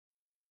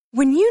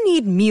When you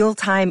need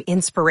mealtime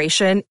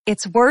inspiration,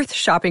 it's worth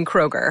shopping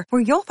Kroger,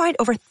 where you'll find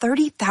over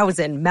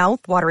 30,000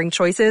 mouth-watering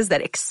choices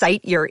that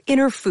excite your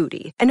inner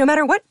foodie. And no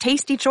matter what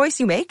tasty choice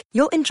you make,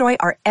 you'll enjoy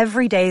our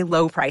everyday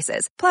low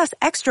prices, plus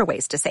extra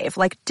ways to save,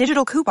 like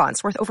digital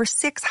coupons worth over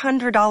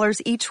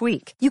 $600 each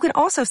week. You can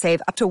also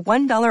save up to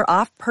 $1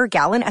 off per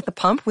gallon at the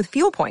pump with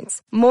fuel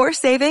points. More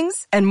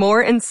savings and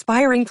more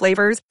inspiring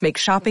flavors make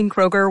shopping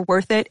Kroger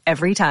worth it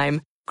every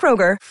time.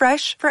 Kroger,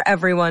 fresh for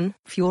everyone.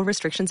 Fuel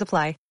restrictions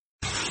apply.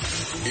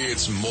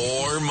 It's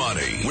More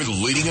Money with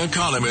leading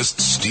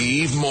economist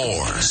Steve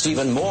Moore.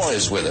 Stephen Moore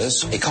is with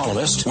us,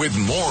 economist. With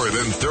more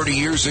than 30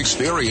 years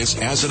experience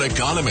as an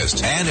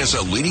economist and as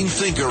a leading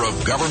thinker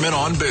of government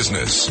on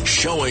business,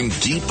 showing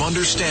deep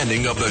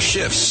understanding of the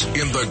shifts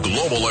in the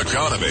global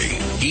economy.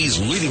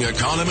 He's leading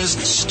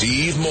economist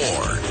Steve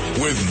Moore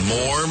with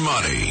More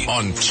Money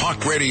on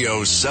Talk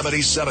Radio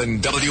 77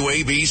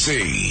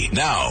 WABC.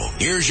 Now,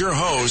 here's your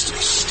host,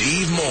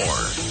 Steve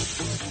Moore.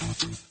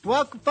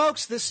 Welcome,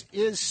 folks. This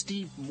is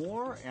Steve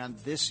Moore, and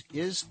this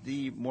is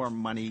the More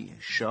Money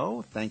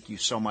Show. Thank you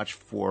so much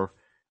for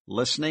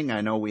listening. I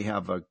know we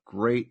have a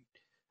great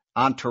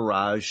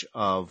entourage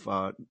of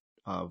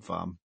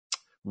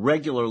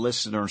regular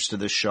listeners to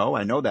this show.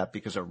 I know that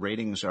because our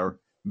ratings are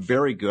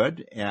very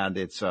good, and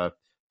it's a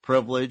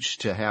privilege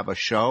to have a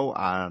show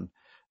on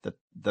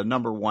the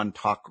number one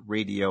talk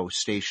radio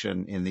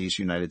station in these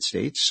United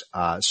States.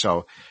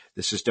 So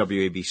this is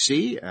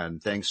WABC,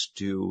 and thanks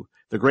to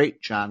the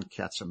great John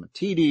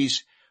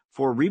Catsimatidis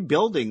for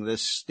rebuilding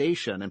this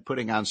station and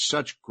putting on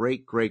such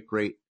great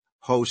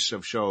hosts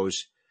of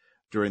shows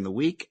during the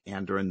week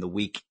and during the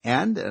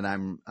weekend. And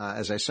I'm,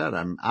 as I said,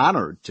 I'm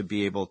honored to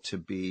be able to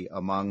be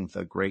among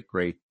the great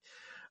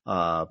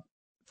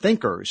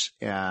thinkers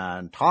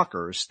and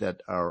talkers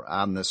that are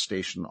on this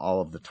station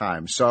all of the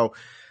time. So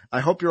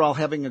I hope you're all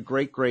having a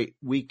great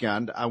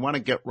weekend. I want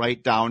to get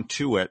right down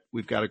to it.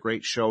 We've got a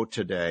great show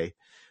today.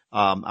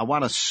 I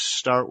want to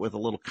start with a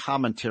little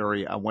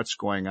commentary on what's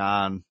going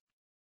on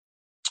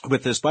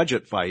with this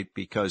budget fight,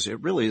 because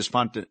it really is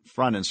front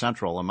and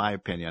central, in my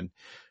opinion,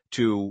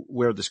 to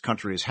where this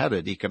country is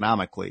headed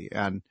economically.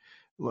 And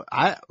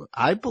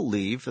I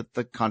believe that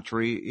the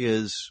country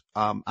is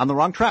on the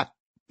wrong track.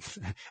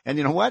 And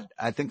you know what?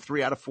 I think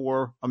 3 out of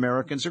 4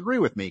 Americans agree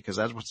with me, because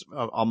that's what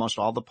almost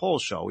all the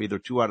polls show. Either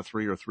 2 out of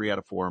 3 or 3 out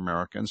of 4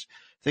 Americans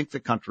think the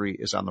country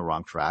is on the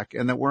wrong track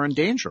and that we're in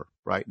danger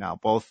right now,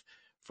 both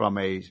from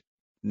a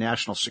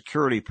national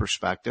security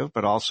perspective,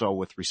 but also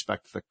with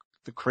respect to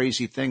the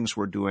crazy things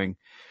we're doing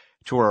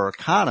to our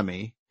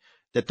economy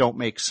that don't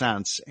make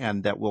sense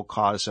and that will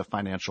cause a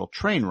financial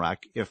train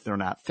wreck if they're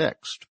not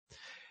fixed.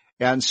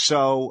 And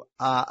so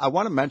I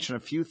want to mention a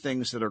few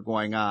things that are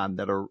going on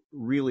that are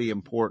really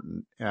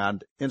important.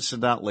 And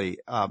incidentally,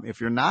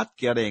 if you're not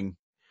getting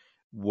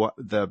what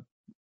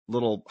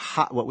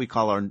we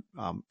call our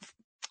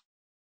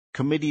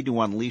Committee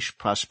to Unleash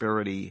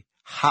Prosperity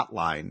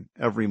hotline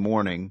every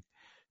morning,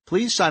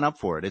 please sign up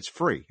for it. It's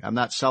free. I'm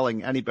not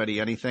selling anybody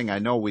anything. I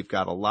know we've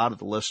got a lot of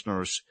the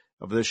listeners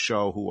of this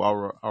show who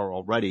are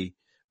already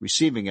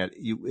receiving it.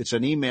 It's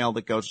an email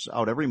that goes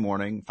out every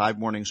morning, 5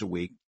 mornings a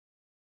week.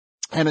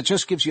 And it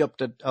just gives you up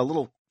to a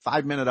little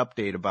 5-minute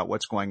update about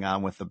what's going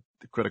on with the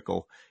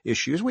critical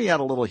issues. We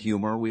add a little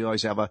humor. We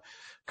always have a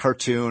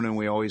cartoon, and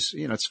we always,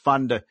 it's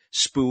fun to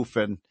spoof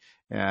and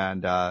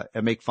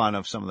make fun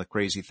of some of the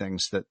crazy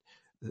things that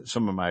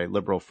some of my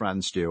liberal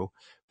friends do.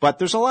 But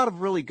there's a lot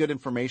of really good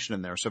information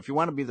in there. So if you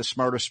want to be the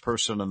smartest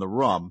person in the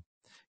room,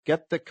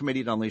 get the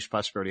Committee to Unleash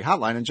Prosperity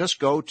hotline and just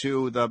go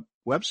to the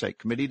website,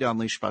 Committee to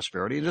Unleash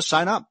Prosperity, and just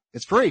sign up.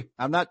 It's free.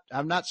 I'm not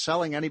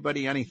selling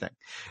anybody anything.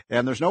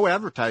 And there's no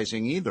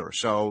advertising either.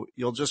 So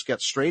you'll just get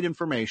straight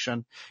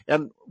information.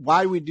 And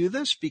why we do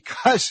this?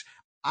 Because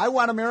I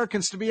want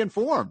Americans to be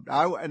informed.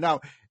 I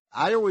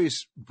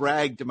always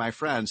brag to my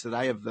friends that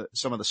I have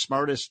some of the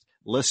smartest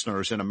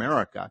listeners in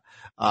America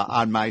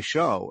on my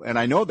show. And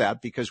I know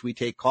that because we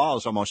take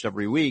calls almost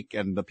every week,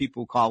 and the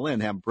people who call in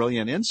have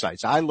brilliant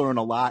insights. I learn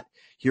a lot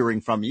hearing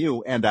from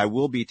you, and I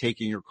will be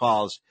taking your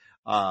calls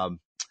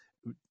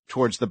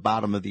towards the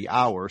bottom of the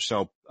hour.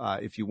 So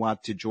if you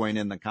want to join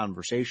in the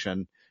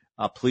conversation,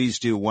 please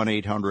do.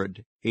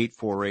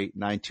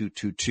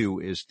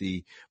 1-800-848-9222 is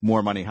the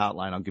More Money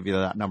hotline. I'll give you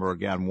that number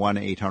again,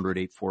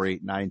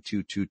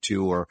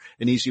 1-800-848-9222, or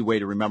an easy way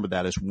to remember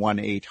that is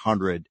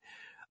 1-800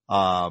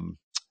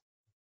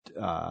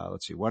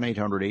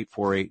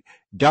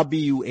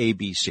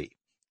 1-800-848-WABC.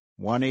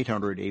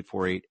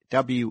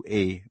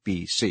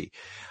 1-800-848-WABC.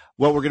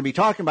 What we're going to be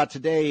talking about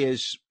today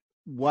is,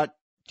 what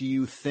do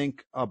you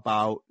think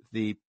about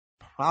the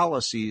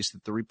policies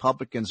that the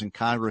Republicans in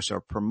Congress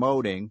are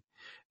promoting?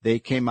 They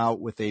came out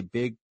with a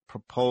big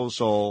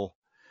proposal,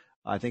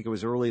 I think it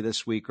was early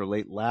this week or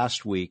late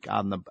last week,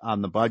 on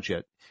the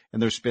budget.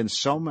 And there's been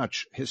so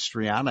much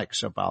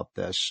histrionics about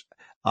this,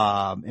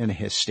 and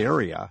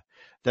hysteria,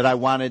 that I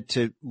wanted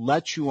to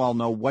let you all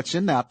know what's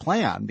in that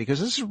plan, because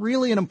this is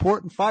really an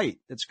important fight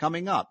that's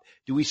coming up.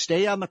 Do we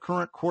stay on the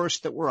current course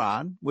that we're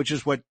on, which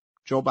is what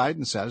Joe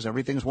Biden says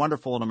everything's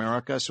wonderful in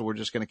America, so we're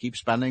just going to keep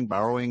spending,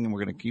 borrowing, and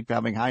we're going to keep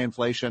having high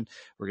inflation.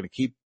 We're going to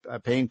keep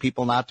paying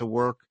people not to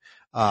work.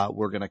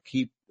 We're going to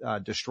keep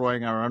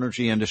destroying our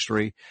energy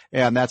industry,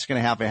 and that's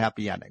going to have a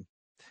happy ending.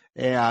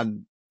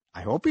 And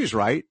I hope he's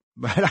right,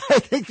 but I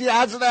think the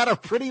odds of that are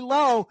pretty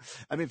low.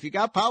 I mean, if you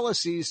got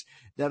policies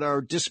that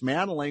are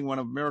dismantling one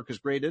of America's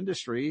great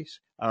industries,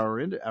 our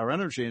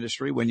energy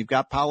industry, when you've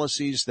got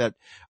policies that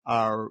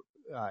are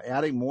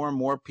adding more and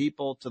more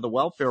people to the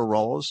welfare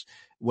rolls,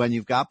 when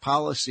you've got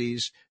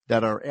policies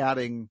that are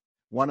adding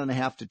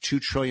 $1.5 to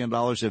 $2 trillion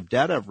of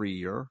debt every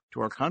year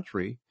to our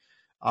country,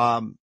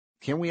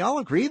 can we all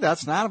agree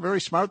that's not a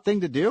very smart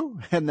thing to do,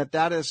 and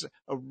that is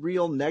a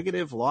real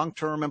negative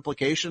long-term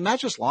implication? Not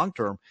just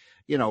long-term,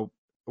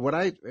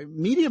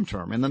 medium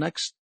term, in the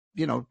next,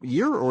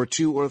 year or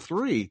two or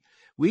three,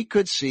 we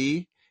could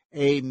see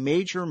a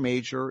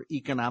major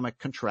economic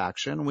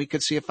contraction. We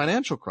could see a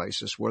financial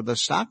crisis where the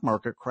stock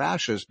market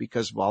crashes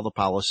because of all the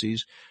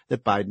policies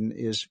that Biden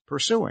is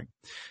pursuing.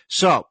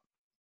 So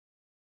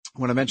I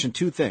want to mention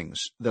two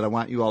things that I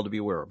want you all to be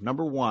aware of.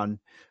 Number one,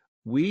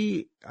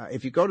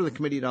 if you go to the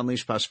Committee to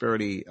Unleash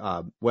Prosperity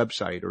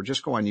website, or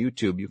just go on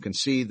YouTube, you can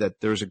see that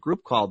there's a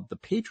group called the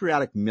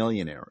Patriotic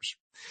Millionaires.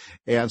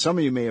 And some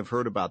of you may have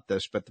heard about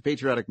this, but the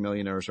Patriotic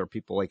Millionaires are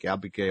people like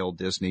Abigail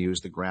Disney,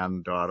 who's the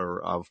granddaughter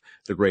of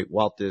the great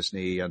Walt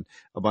Disney, and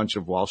a bunch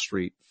of Wall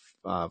Street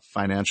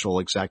financial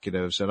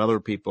executives and other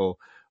people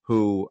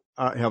who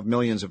have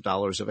millions of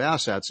dollars of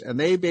assets. And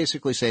they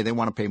basically say they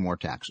want to pay more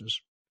taxes.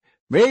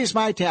 Raise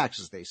my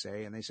taxes, they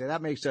say. And they say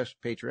that makes us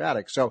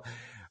patriotic. So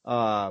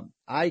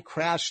I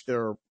crashed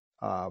their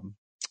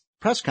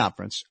press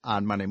conference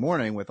on Monday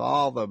morning with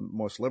all the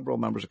most liberal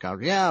members of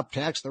Congress. Yeah,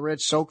 tax the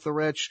rich, soak the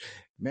rich,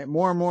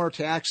 more and more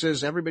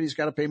taxes. Everybody's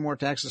got to pay more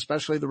taxes,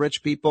 especially the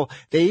rich people.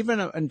 They even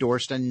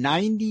endorsed a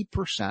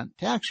 90%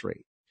 tax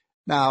rate.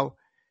 Now,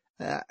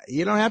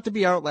 you don't have to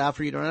be Art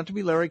Laffer. You don't have to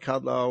be Larry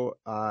Kudlow.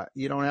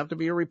 You don't have to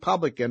be a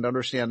Republican to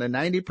understand a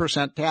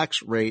 90%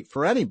 tax rate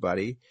for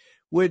anybody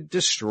would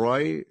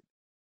destroy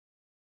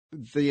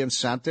the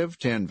incentive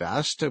to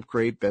invest, to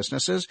create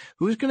businesses.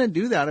 Who's going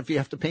to do that if you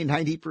have to pay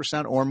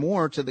 90% or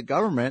more to the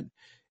government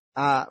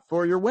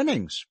for your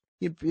winnings?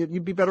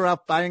 You'd be better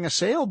off buying a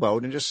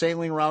sailboat and just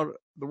sailing around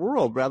the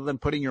world rather than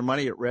putting your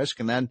money at risk.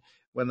 And then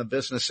when the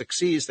business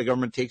succeeds, the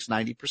government takes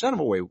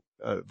 90%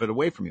 of it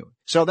away from you.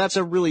 So that's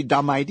a really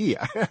dumb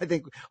idea. I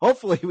think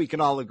hopefully we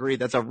can all agree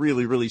that's a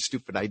really, really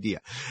stupid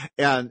idea.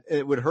 And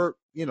it would hurt,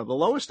 the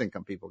lowest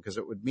income people, because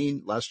it would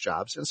mean less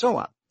jobs and so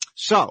on.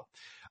 So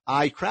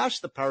I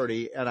crashed the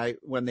party, and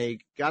when they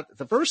got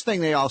the first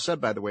thing they all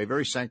said, by the way,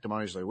 very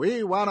sanctimoniously,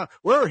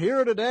 we're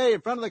here today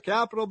in front of the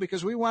Capitol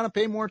because we want to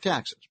pay more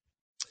taxes.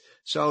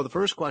 So the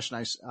first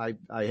question,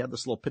 I had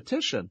this little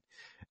petition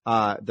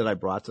that I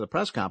brought to the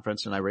press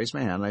conference, and I raised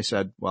my hand and I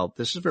said, well,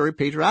 this is very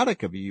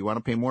patriotic of you. You want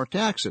to pay more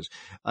taxes.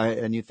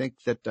 And you think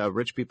that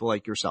rich people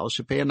like yourselves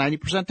should pay a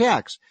 90%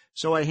 tax.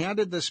 So I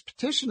handed this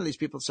petition to these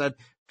people and said,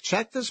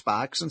 check this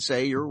box and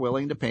say you're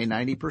willing to pay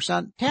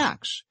 90%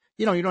 tax.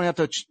 You don't have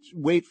to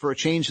wait for a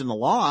change in the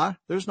law.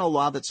 There's no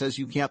law that says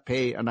you can't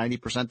pay a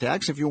 90%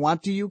 tax. If you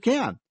want to, you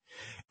can.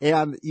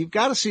 And you've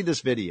got to see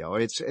this video.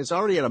 It's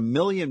already at 1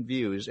 million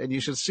views, and you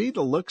should see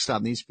the looks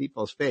on these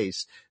people's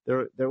face.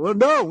 They're well,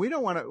 no, we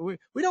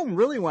don't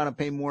really want to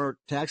pay more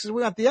taxes.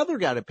 We want the other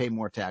guy to pay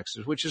more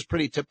taxes, which is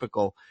pretty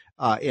typical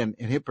and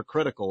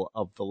hypocritical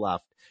of the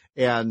left.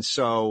 And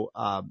so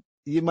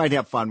you might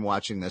have fun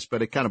watching this,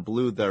 but it kind of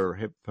blew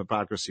their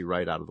hypocrisy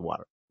right out of the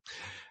water.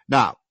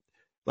 Now,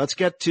 let's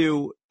get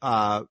to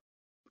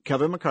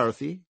Kevin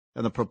McCarthy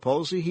and the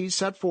proposal he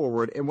set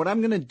forward. And what I'm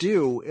going to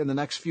do in the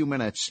next few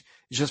minutes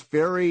is just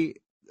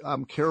very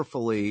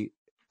carefully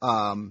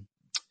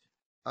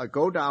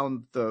go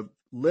down the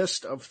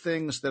list of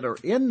things that are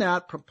in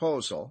that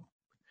proposal.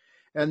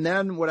 And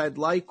then what I'd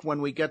like when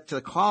we get to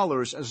the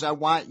callers is I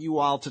want you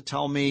all to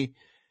tell me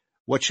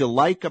what you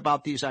like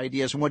about these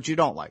ideas and what you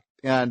don't like.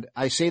 And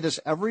I say this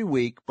every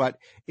week, but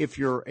if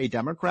you're a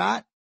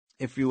Democrat,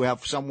 if you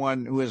have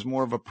someone who is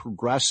more of a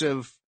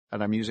progressive,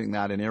 and I'm using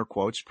that in air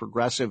quotes,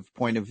 progressive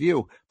point of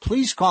view,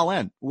 please call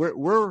in.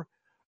 We're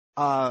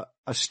a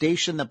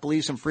station that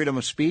believes in freedom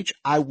of speech.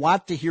 I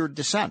want to hear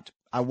dissent.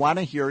 I want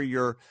to hear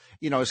your,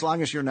 as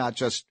long as you're not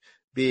just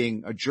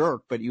being a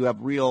jerk, but you have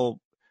real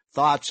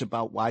thoughts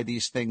about why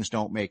these things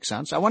don't make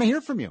sense. I want to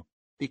hear from you,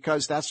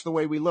 because that's the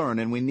way we learn,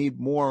 and we need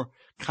more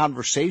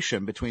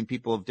conversation between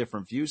people of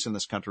different views in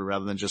this country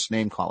rather than just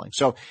name calling.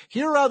 So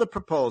here are the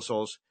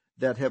proposals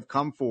that have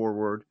come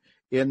forward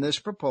in this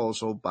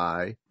proposal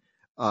by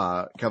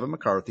Kevin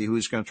McCarthy,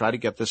 who's going to try to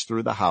get this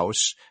through the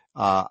House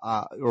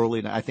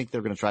early. I think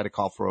they're going to try to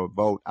call for a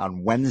vote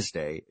on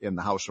Wednesday in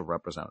the House of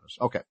Representatives.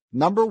 Okay.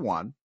 Number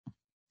one,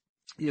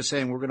 he's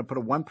saying we're going to put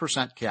a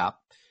 1% cap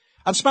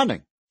on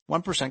spending,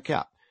 1%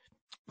 cap.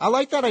 I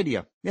like that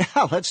idea.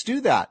 Yeah, let's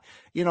do that.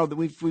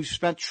 We've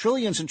spent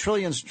trillions and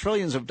trillions and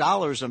trillions of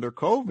dollars under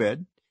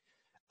COVID.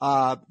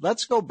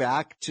 let's go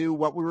back to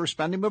what we were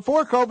spending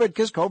before COVID,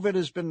 because COVID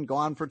has been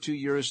gone for 2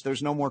 years.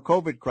 There's no more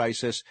COVID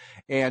crisis.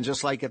 And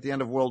just like at the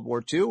end of World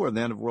War II or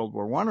the end of World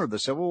War I or the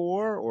Civil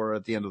War or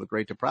at the end of the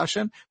Great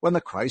Depression, when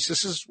the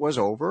crisis was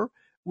over,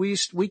 we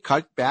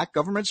cut back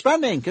government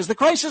spending because the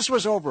crisis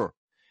was over.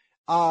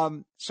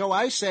 So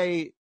I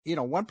say,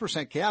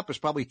 1% cap is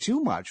probably too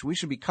much. We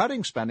should be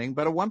cutting spending,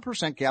 but a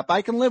 1% cap,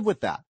 I can live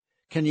with that.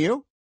 Can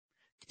you?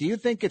 Do you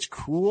think it's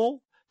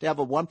cruel to have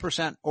a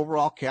 1%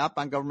 overall cap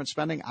on government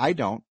spending? I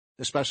don't,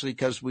 especially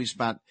because we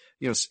spent,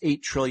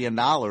 $8 trillion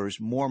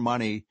more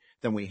money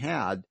than we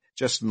had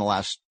just in the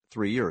last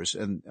 3 years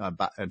and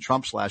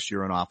Trump's last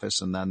year in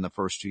office and then the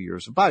first 2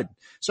 years of Biden.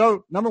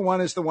 So number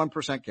one is the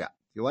 1% cap.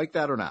 You like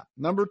that or not?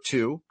 Number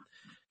two,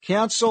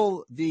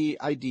 cancel the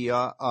idea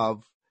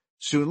of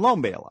student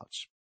loan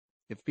bailouts.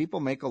 If people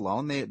make a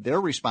loan,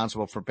 they're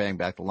responsible for paying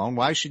back the loan.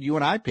 Why should you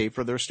and I pay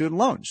for their student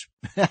loans?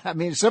 I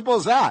mean, simple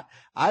as that.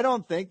 I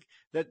don't think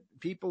that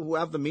people who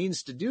have the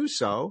means to do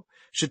so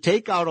should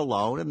take out a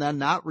loan and then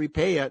not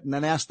repay it and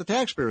then ask the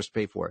taxpayers to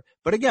pay for it.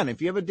 But again,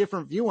 if you have a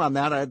different view on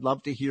that, I'd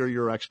love to hear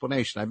your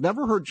explanation. I've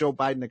never heard Joe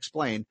Biden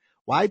explain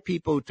why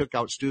people who took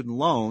out student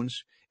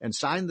loans and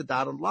signed the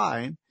dotted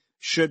line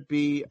should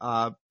be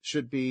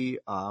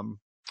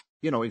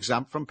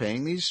exempt from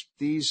paying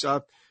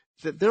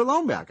their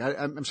loan back.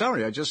 I'm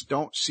sorry. I just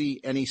don't see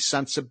any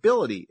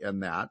sensibility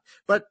in that.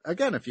 But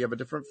again, if you have a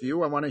different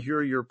view, I want to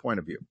hear your point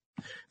of view.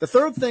 The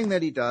third thing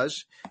that he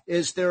does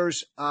is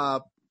there's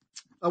a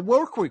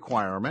work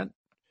requirement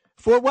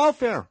for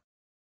welfare.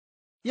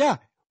 Yeah,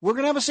 we're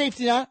going to have a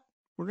safety net.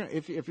 We're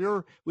going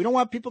to, we don't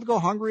want people to go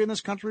hungry in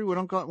this country. We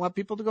don't want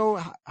people to go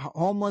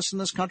homeless in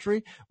this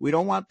country. We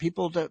don't want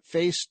people to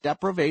face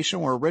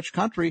deprivation. We're a rich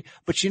country.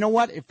 But you know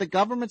what? If the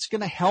government's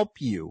going to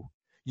help you,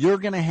 you're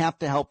going to have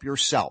to help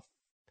yourself.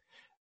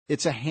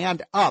 It's a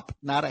hand up,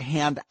 not a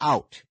hand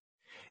out.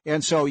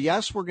 And so,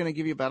 yes, we're going to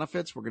give you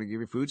benefits. We're going to give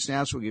you food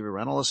stamps. We'll give you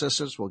rental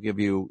assistance. We'll give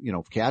you,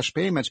 cash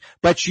payments.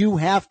 But you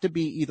have to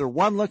be either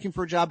one, looking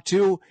for a job,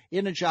 two,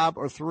 in a job,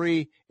 or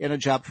three, in a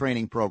job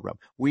training program.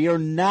 We are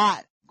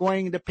not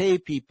going to pay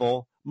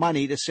people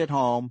money to sit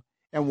home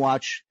and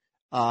watch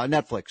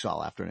Netflix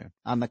all afternoon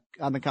on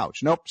the couch.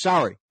 Nope,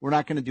 sorry, we're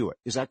not going to do it.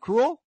 Is that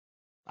cruel?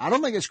 I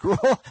don't think it's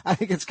cruel. I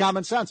think it's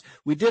common sense.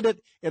 We did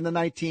it in the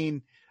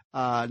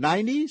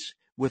 1990s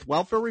with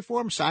welfare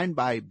reform signed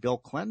by Bill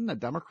Clinton, a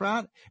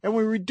Democrat, and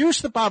we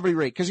reduced the poverty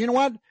rate. Because you know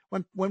what?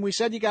 When we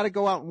said you got to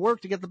go out and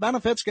work to get the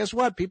benefits, guess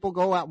what? People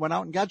went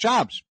out and got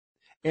jobs,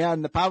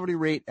 and the poverty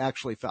rate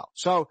actually fell.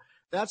 So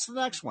that's the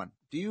next one.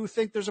 Do you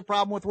think there's a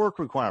problem with work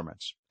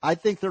requirements? I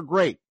think they're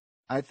great.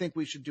 I think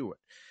we should do it.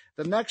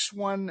 The next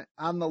one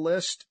on the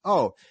list,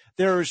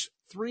 there's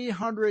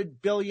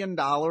 $300 billion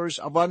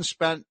of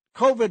unspent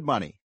COVID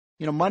money.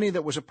 Money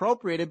that was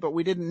appropriated, but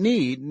we didn't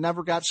need,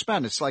 never got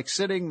spent. It's like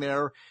sitting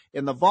there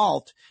in the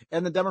vault,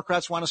 and the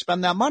Democrats want to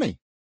spend that money.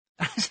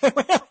 We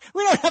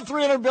don't have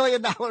 $300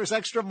 billion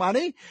extra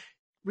money.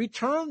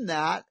 Return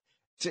that.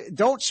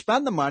 Don't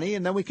spend the money,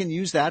 and then we can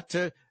use that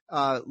to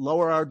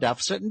lower our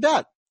deficit and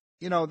debt.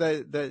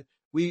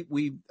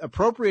 We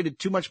appropriated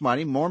too much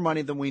money, more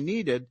money than we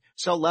needed,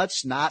 so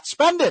let's not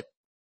spend it.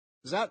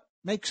 Does that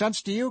make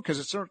sense to you? Because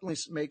it certainly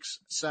makes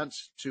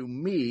sense to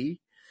me.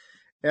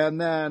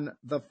 And then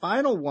the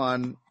final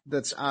one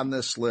that's on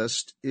this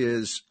list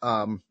is,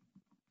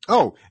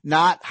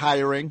 not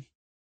hiring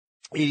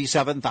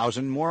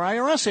 87,000 more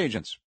IRS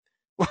agents.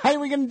 Why are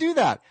we going to do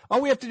that? All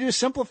we have to do is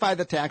simplify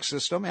the tax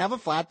system, have a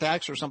flat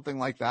tax or something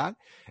like that.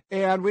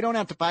 And we don't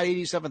have to buy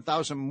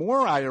 87,000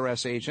 more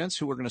IRS agents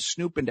who are going to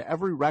snoop into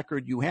every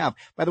record you have.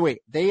 By the way,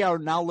 they are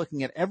now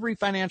looking at every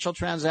financial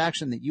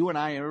transaction that you and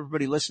I and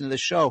everybody listening to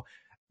this show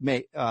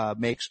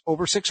makes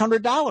over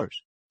 $600.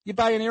 You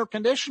buy an air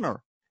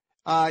conditioner.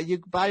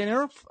 You buy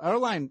an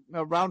airline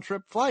round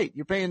trip flight.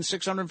 You're paying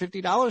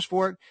 $650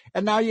 for it.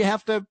 And now you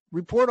have to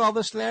report all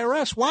this to the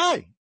IRS.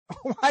 Why?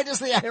 Why does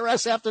the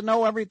IRS have to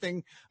know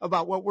everything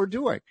about what we're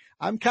doing?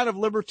 I'm kind of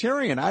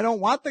libertarian. I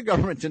don't want the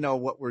government to know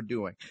what we're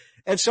doing.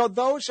 And so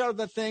those are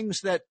the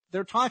things that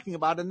they're talking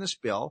about in this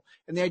bill.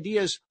 And the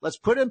idea is let's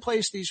put in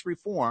place these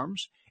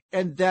reforms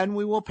and then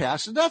we will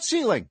pass the debt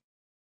ceiling.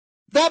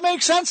 That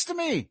makes sense to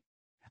me.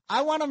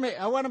 I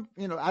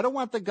don't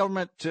want the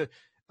government to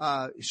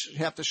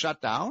have to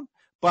shut down.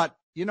 But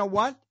you know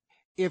what?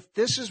 If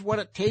this is what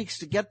it takes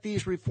to get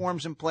these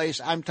reforms in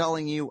place, I'm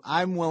telling you,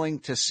 I'm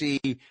willing to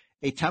see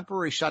a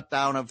temporary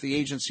shutdown of the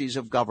agencies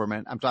of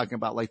government. I'm talking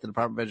about like the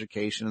Department of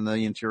Education and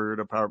the Interior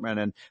Department.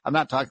 And I'm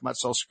not talking about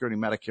Social Security,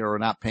 Medicare, or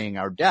not paying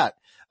our debt.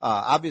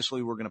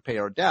 Obviously, we're going to pay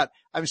our debt.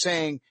 I'm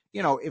saying,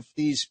 if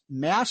these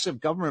massive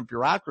government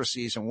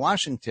bureaucracies in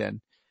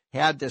Washington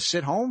had to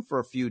sit home for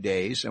a few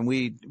days and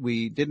we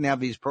didn't have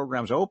these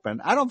programs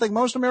open, I don't think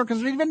most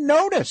Americans would even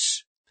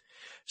notice.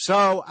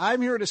 So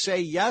I'm here to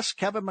say, yes,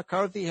 Kevin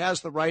McCarthy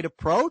has the right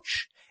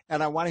approach.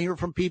 And I want to hear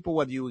from people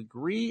whether you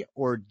agree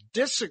or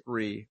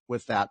disagree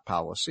with that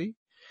policy.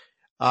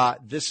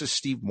 This is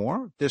Steve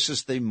Moore. This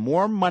is the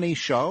More Money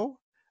Show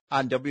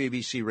on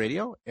WABC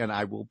Radio, and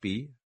I will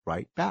be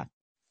right back.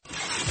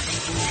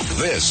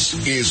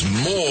 This is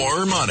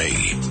More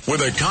Money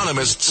with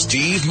economist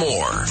Steve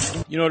Moore.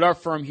 You know, at our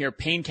firm here,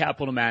 Payne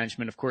Capital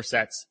Management, of course,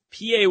 that's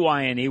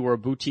P-A-Y-N-E. We're a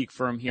boutique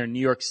firm here in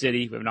New York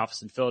City. We have an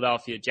office in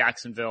Philadelphia,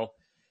 Jacksonville.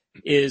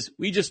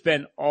 We just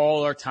spend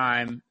all our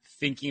time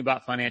thinking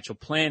about financial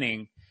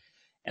planning.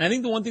 And I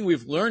think the one thing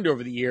we've learned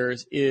over the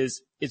years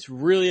is it's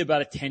really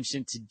about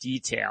attention to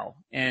detail.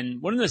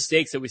 And one of the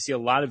mistakes that we see a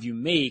lot of you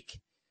make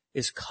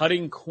is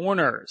cutting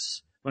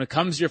corners when it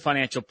comes to your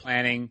financial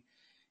planning.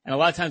 And a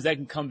lot of times that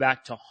can come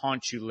back to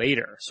haunt you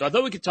later. So I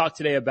thought we could talk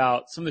today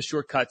about some of the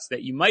shortcuts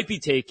that you might be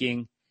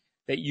taking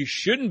that you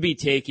shouldn't be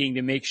taking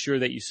to make sure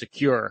that you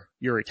secure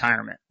your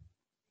retirement.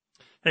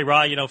 Hey,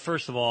 Rod,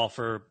 first of all,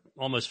 for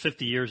almost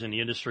 50 years in the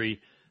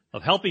industry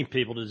of helping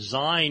people to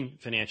design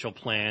financial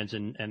plans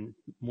and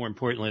more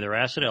importantly, their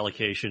asset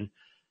allocation,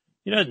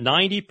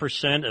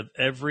 90% of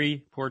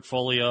every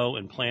portfolio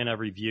and plan I've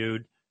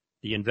reviewed,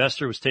 the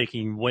investor was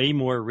taking way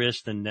more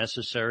risk than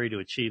necessary to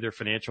achieve their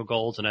financial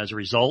goals. And as a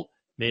result,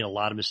 made a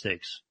lot of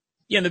mistakes.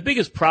 Yeah, and the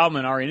biggest problem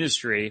in our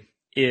industry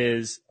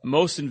is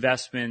most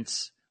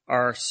investments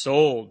are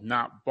sold,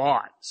 not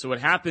bought. So what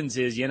happens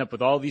is you end up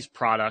with all these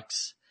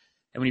products,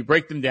 and when you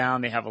break them down,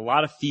 they have a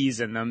lot of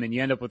fees in them, and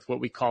you end up with what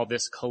we call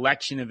this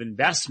collection of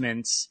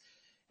investments,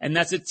 and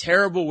that's a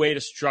terrible way to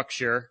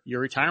structure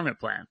your retirement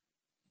plan.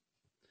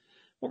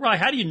 Well, Ryan,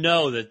 how do you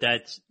know that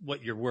that's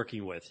what you're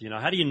working with?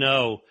 How do you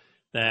know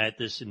that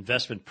this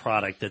investment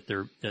product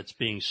that's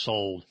being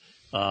sold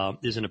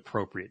isn't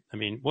appropriate? I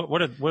mean,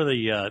 what are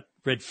the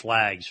red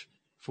flags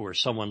for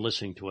someone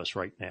listening to us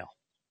right now?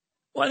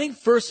 Well, I think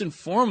first and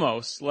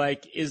foremost,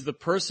 is the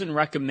person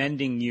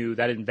recommending you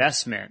that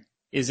investment,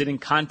 is it in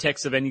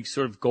context of any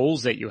sort of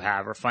goals that you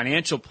have or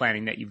financial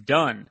planning that you've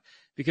done?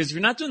 Because if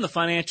you're not doing the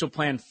financial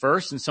plan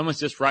first and someone's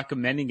just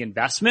recommending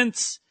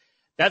investments,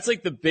 that's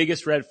like the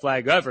biggest red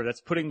flag ever.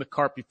 That's putting the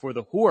cart before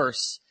the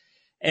horse.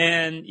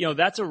 And,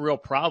 that's a real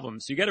problem.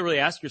 So you got to really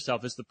ask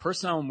yourself, is the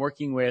person I'm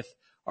working with,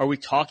 are we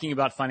talking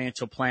about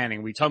financial planning?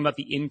 Are we talking about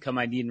the income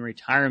I need in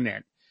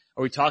retirement?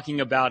 Are we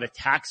talking about a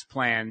tax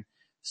plan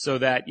so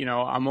that,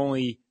 I'm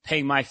only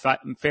paying my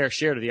fair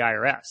share to the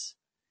IRS?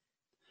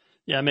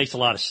 Yeah, it makes a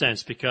lot of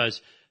sense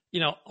because,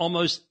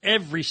 almost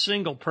every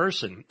single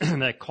person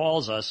that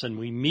calls us and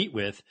we meet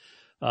with,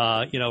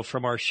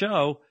 from our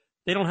show,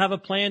 they don't have a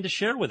plan to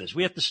share with us.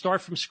 We have to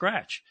start from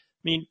scratch.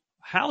 I mean,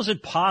 how is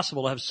it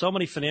possible to have so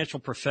many financial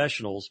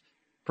professionals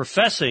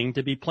professing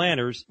to be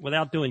planners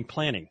without doing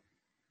planning?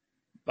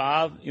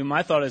 Bob,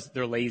 my thought is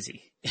they're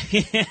lazy.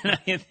 And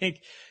I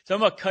think,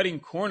 talking about cutting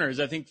corners,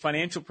 I think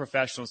financial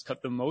professionals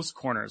cut the most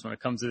corners when it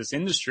comes to this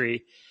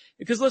industry.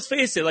 Because let's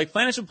face it,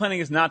 financial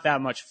planning is not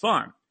that much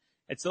fun.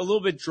 It's a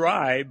little bit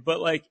dry,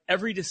 but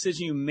every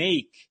decision you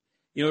make,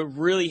 it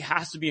really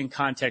has to be in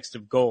context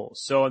of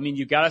goals. So,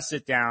 you got to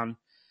sit down,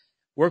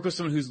 work with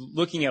someone who's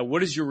looking at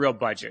what is your real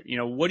budget?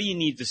 What do you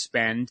need to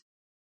spend?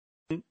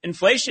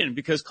 Inflation,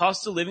 because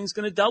cost of living is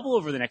going to double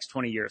over the next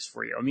 20 years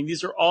for you.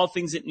 These are all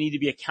things that need to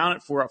be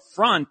accounted for up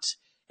front,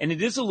 and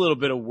it is a little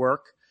bit of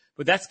work,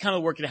 but that's kind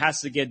of work that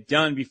has to get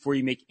done before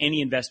you make any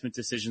investment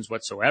decisions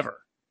whatsoever.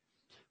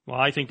 Well,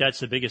 I think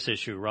that's the biggest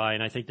issue,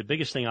 Ryan. I think the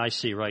biggest thing I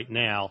see right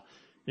now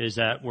is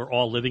that we're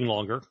all living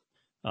longer.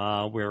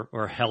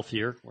 We're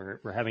healthier.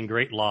 We're having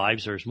great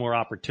lives. There's more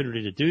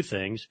opportunity to do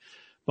things.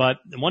 But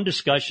one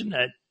discussion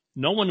that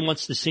no one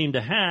wants to seem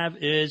to have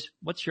is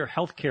what's your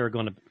health care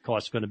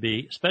cost going to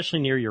be, especially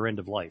near your end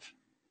of life?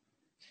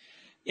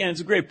 Yeah,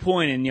 it's a great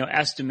point. And,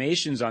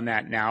 estimations on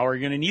that now are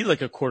going to need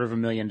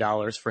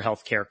 $250,000 for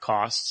healthcare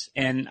costs.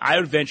 And I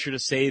would venture to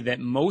say that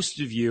most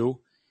of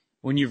you,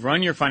 when you've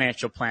run your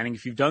financial planning,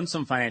 if you've done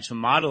some financial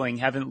modeling,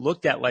 haven't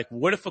looked at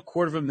what if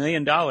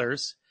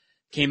 $250,000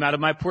 came out of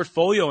my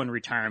portfolio in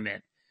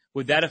retirement?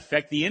 Would that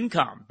affect the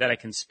income that I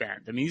can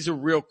spend? These are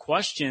real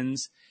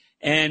questions.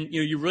 And,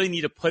 you really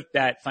need to put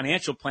that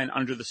financial plan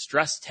under the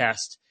stress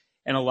test.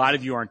 And a lot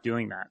of you aren't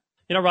doing that.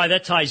 Ryan,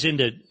 that ties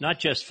into not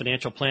just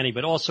financial planning,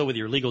 but also with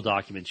your legal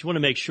documents. You want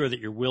to make sure that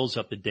your will's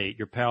up to date,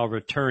 your power of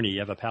attorney. You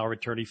have a power of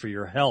attorney for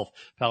your health,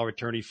 power of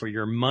attorney for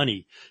your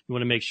money. You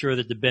want to make sure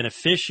that the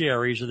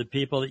beneficiaries are the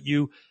people that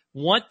you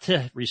want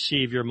to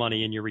receive your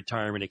money in your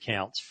retirement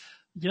accounts.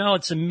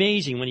 It's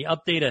amazing when you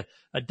update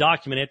a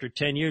document after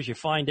 10 years, you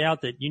find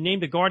out that you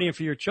named a guardian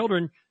for your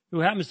children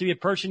who happens to be a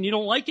person you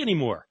don't like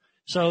anymore.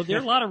 So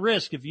there's a lot of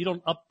risk if you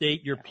don't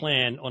update your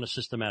plan on a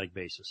systematic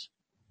basis.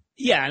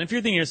 Yeah, and if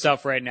you're thinking to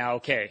yourself right now,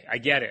 okay, I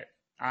get it.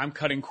 I'm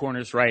cutting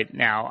corners right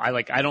now.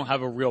 I don't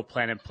have a real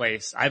plan in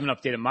place. I haven't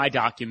updated my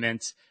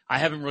documents. I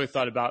haven't really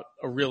thought about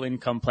a real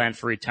income plan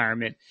for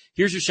retirement.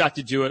 Here's your shot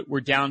to do it. We're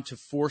down to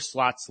 4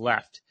 slots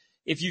left.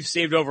 If you've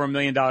saved over $1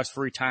 million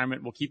for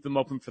retirement, we'll keep them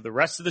open for the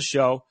rest of the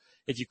show.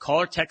 If you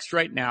call or text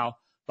right now,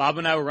 Bob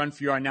and I will run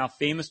for you our now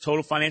famous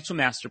Total Financial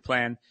Master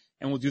Plan,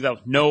 and we'll do that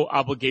with no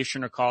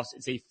obligation or cost.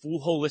 It's a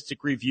full holistic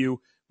review.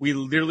 We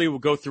literally will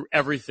go through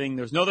everything.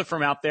 There's no other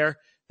firm out there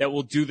that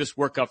will do this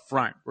work up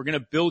front. We're going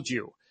to build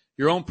you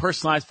your own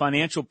personalized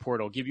financial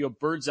portal, give you a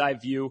bird's eye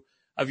view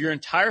of your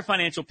entire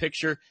financial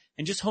picture,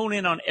 and just hone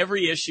in on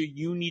every issue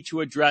you need to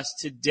address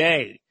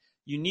today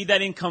You need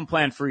that income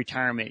plan for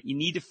retirement. You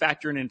need to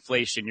factor in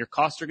inflation. Your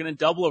costs are going to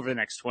double over the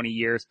next 20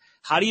 years.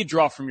 How do you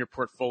draw from your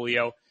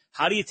portfolio?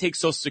 How do you take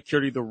Social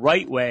Security the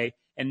right way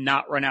and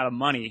not run out of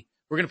money?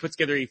 We're going to put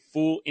together a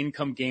full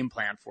income game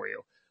plan for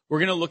you. We're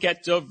going to look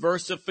at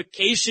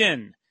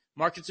diversification.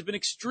 Markets have been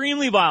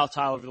extremely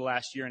volatile over the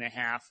last year and a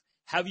half.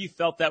 Have you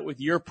felt that with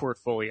your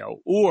portfolio?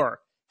 Or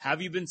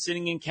have you been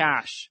sitting in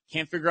cash?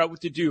 Can't figure out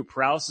what to do?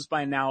 Paralysis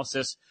by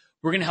analysis.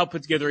 We're going to help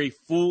put together a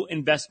full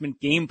investment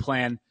game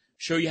plan,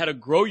 show you how to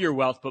grow your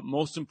wealth, but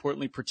most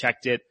importantly,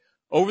 protect it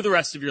over the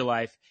rest of your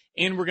life.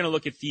 And we're going to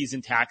look at fees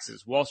and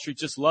taxes. Wall Street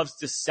just loves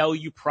to sell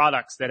you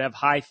products that have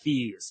high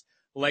fees,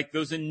 like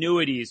those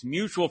annuities,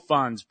 mutual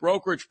funds,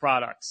 brokerage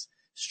products,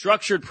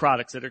 structured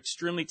products that are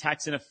extremely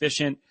tax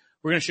inefficient.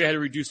 We're going to show you how to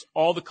reduce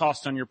all the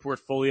costs on your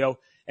portfolio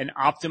and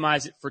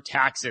optimize it for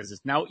taxes.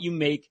 It's not what you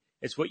make,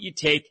 it's what you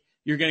take.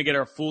 You're going to get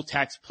our full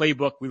tax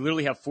playbook. We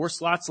literally have 4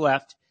 slots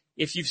left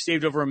if you've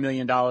saved over $1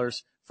 million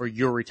for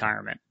your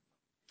retirement.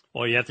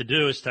 All you have to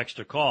do is text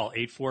or call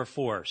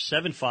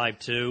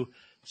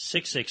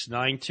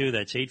 844-752-6692.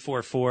 That's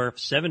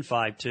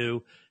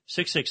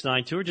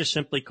 844-752-6692, or just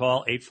simply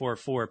call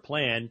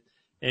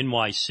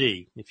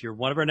 844-PLAN-NYC. If you're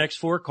one of our next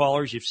 4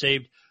 callers, you've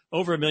saved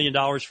over $1 million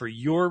for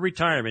your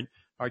retirement.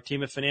 Our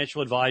team of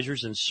financial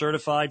advisors and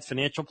certified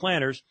financial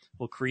planners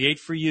will create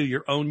for you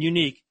your own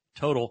unique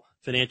total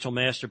financial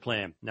master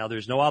plan. Now,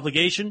 there's no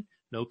obligation,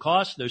 no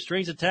cost, no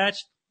strings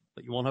attached,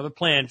 but you won't have a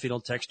plan if you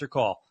don't text or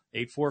call.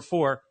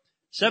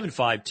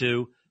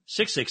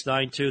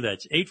 844-752-6692.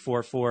 That's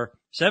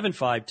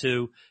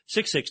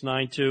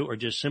 844-752-6692, or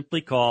just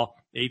simply call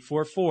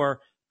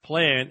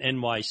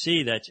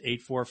 844-PLAN-NYC. That's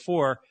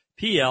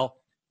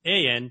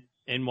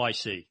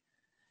 844-PLAN-NYC.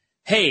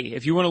 Hey,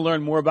 if you want to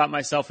learn more about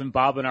myself and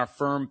Bob and our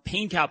firm,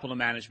 Payne Capital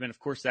Management, of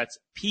course, that's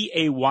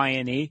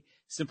Payne.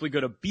 Simply go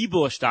to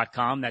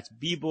BeBullish.com. That's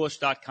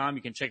BeBullish.com.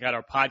 You can check out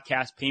our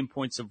podcast, Pain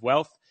Points of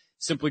Wealth.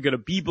 Simply go to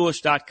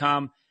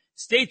BeBullish.com.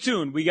 Stay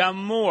tuned. We got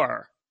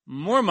more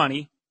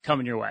money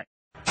coming your way.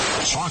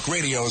 Talk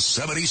Radio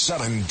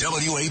 77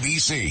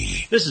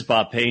 WABC. This is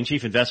Bob Payne,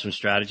 Chief Investment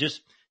Strategist,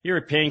 here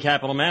at Payne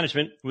Capital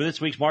Management with this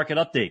week's market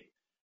update.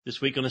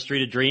 This week on the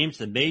Street of Dreams,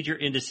 the major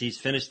indices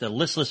finished a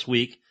listless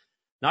week,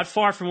 not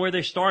far from where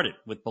they started,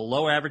 with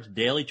below average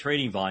daily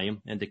trading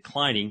volume and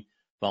declining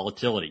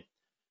volatility.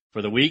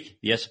 For the week,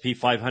 the S&P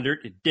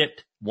 500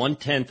 dipped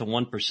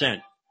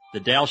 0.1%. The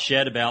Dow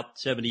shed about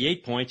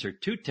 78 points, or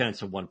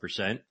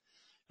 0.2%,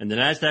 and the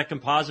Nasdaq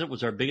Composite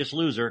was our biggest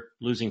loser,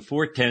 losing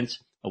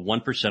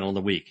 0.4% on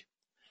the week.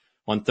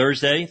 On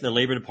Thursday, the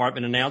Labor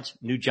Department announced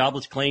new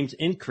jobless claims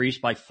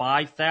increased by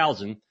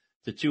 5,000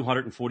 to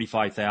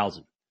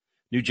 245,000.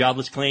 New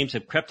jobless claims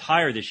have crept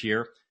higher this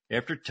year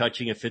after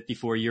touching a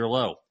 54-year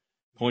low,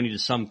 pointing to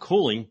some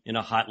cooling in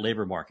a hot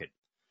labor market.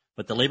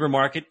 But the labor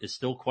market is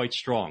still quite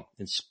strong,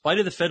 in spite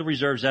of the Federal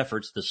Reserve's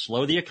efforts to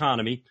slow the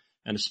economy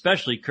and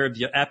especially curb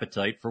the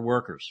appetite for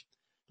workers,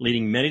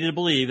 leading many to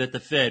believe that the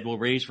Fed will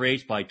raise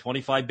rates by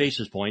 25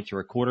 basis points,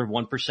 or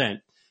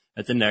 0.25%,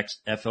 at the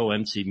next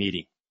FOMC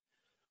meeting.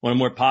 On a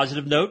more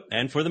positive note,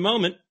 and for the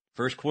moment,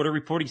 first quarter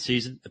reporting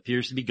season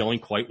appears to be going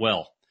quite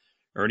well.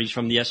 Earnings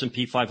from the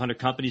S&P 500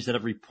 companies that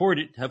have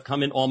reported have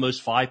come in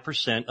almost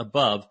 5%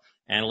 above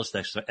analyst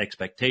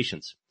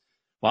expectations.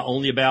 While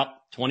only about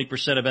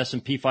 20% of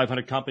S&P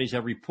 500 companies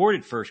have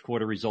reported first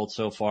quarter results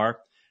so far,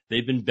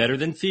 they've been better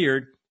than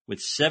feared, with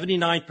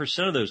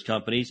 79% of those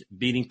companies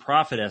beating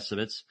profit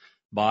estimates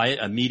by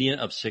a median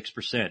of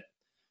 6%,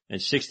 and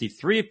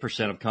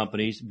 63% of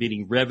companies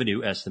beating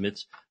revenue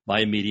estimates by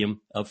a median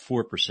of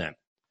 4%.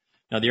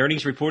 Now, the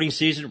earnings reporting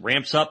season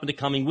ramps up in the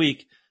coming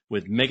week,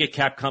 with mega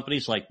cap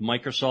companies like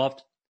Microsoft,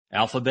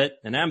 Alphabet,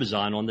 and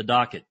Amazon on the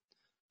docket.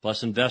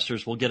 Plus,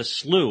 investors will get a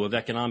slew of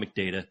economic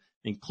data,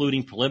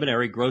 including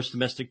preliminary gross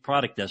domestic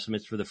product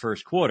estimates for the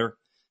first quarter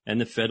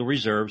and the Federal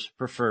Reserve's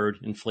preferred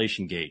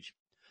inflation gauge.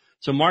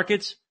 So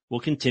markets will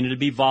continue to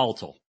be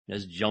volatile,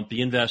 as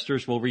jumpy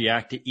investors will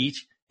react to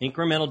each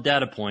incremental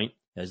data point,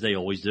 as they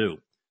always do,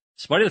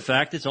 despite of the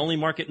fact it's only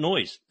market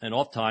noise and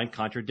oftentimes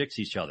contradicts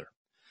each other.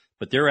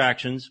 But their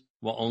actions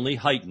will only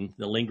heighten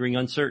the lingering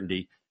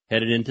uncertainty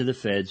headed into the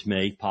Fed's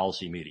May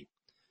policy meeting.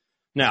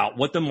 Now,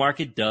 what the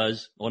market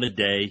does on a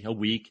day, a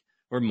week,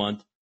 or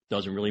month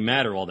doesn't really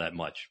matter all that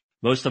much.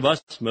 Most of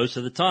us, most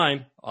of the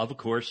time, of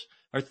course,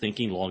 are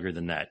thinking longer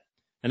than that.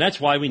 And that's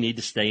why we need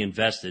to stay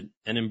invested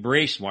and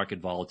embrace market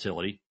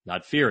volatility,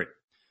 not fear it.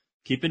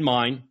 Keep in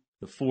mind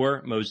the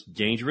 4 most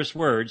dangerous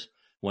words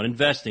when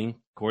investing,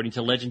 according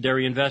to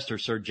legendary investor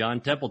Sir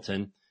John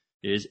Templeton,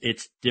 is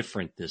it's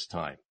different this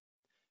time.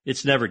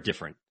 It's never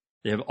different.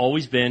 There have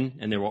always been,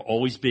 and there will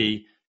always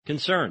be,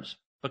 concerns.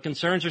 But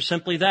concerns are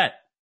simply that,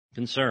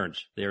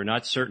 concerns. They are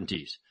not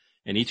certainties.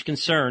 And each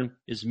concern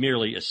is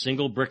merely a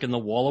single brick in the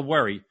wall of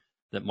worry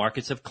that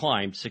markets have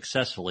climbed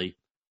successfully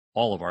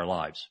all of our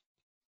lives.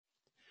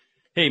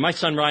 Hey, my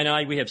son Ryan and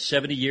I, we have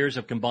 70 years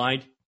of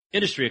combined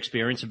industry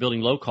experience in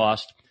building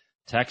low-cost,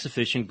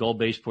 tax-efficient,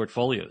 goal-based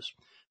portfolios.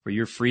 For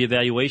your free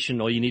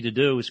evaluation, all you need to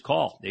do is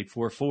call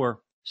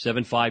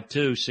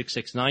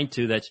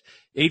 844-752-6692. That's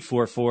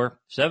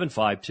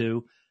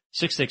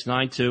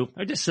 844-752-6692.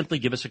 Or just simply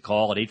give us a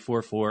call at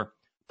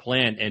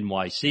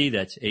 844-PLAN-NYC.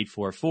 That's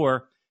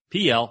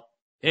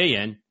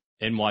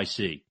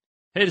 844-PLAN-NYC.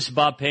 Hey, this is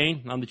Bob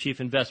Payne. I'm the Chief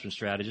Investment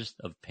Strategist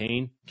of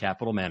Payne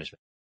Capital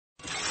Management.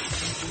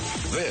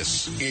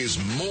 This is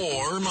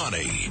More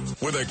Money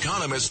with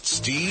economist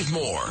Steve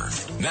Moore.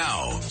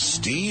 Now,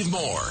 Steve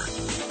Moore.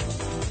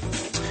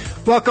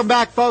 Welcome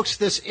back, folks.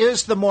 This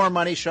is the More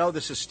Money Show.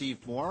 This is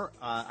Steve Moore.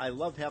 I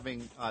love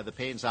having the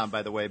Paynes on,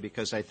 by the way,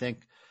 because I think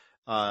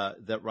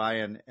that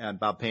Ryan and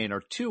Bob Payne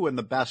are two in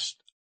the best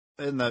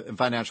in the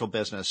financial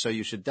business. So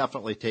you should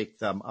definitely take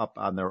them up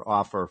on their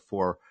offer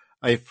for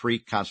a free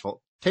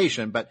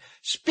consultation. But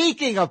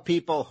speaking of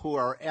people who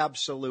are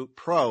absolute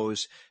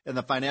pros in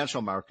the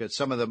financial market,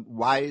 some of the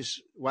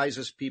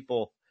wisest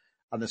people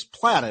on this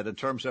planet in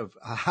terms of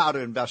how to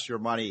invest your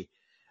money,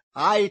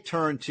 I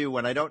turn to,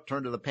 when I don't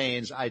turn to the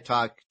Paynes, I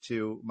talk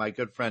to my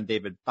good friend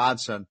David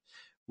Bahnsen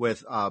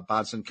with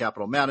Bahnsen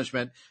Capital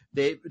Management.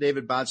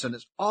 David Bahnsen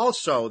is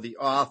also the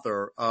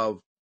author of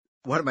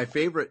one of my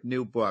favorite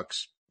new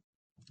books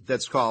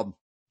that's called,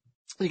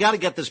 you got to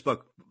get this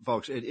book,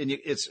 folks.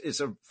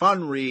 It's a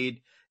fun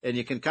read, and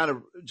you can kind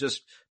of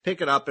just pick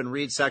it up and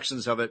read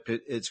sections of it.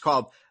 It's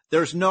called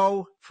There's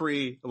No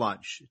Free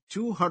Lunch,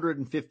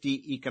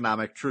 250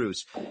 Economic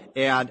Truths.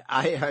 And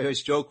I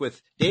always joke with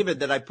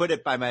David that I put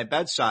it by my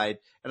bedside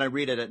and I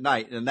read it at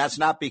night. And that's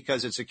not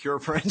because it's a cure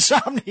for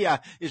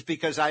insomnia. It's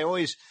because I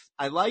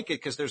like it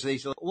because there's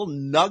these little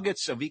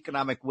nuggets of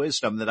economic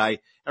wisdom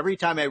that every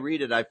time I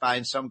read it, I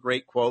find some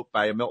great quote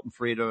by Milton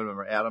Friedman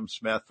or Adam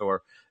Smith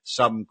or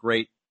some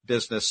great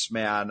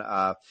businessman.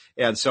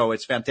 And so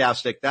it's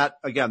fantastic. That,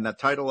 again, the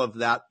title of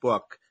that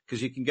book,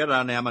 because you can get it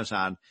on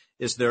Amazon,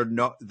 is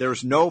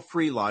There's No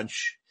Free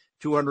Lunch,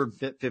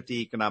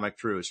 250 Economic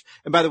Truths.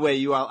 And by the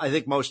way, I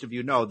think most of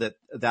you know that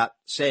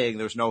saying,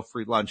 there's no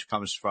free lunch,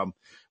 comes from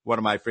one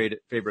of my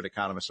favorite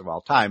economists of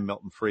all time,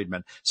 Milton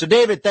Friedman. So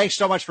David, thanks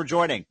so much for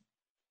joining.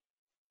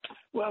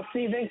 Well,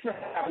 Steve, thanks for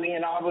having me,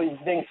 and always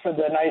thanks for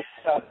the nice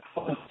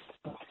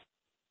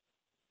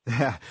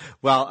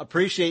Well,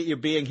 appreciate you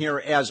being here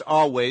as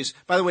always.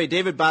 By the way,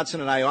 David Bahnsen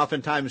and I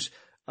oftentimes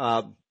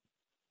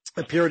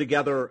appear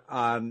together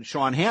on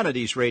Sean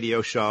Hannity's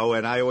radio show,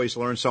 and I always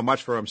learn so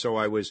much from him. So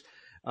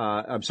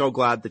I'm so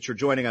glad that you're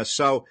joining us.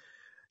 So,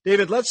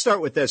 David, let's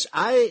start with this.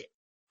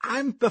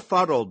 I'm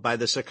befuddled by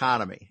this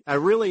economy. I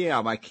really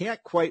am. I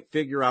can't quite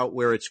figure out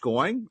where it's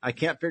going. I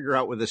can't figure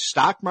out where the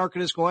stock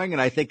market is going,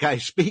 and I think I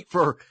speak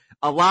for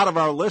a lot of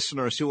our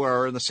listeners who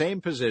are in the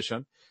same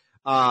position.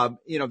 There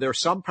are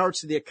some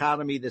parts of the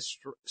economy that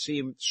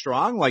seem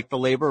strong, like the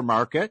labor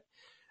market,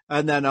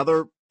 and then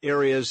other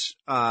areas,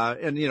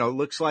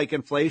 looks like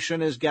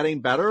inflation is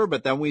getting better,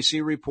 but then we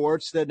see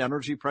reports that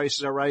energy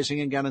prices are rising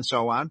again and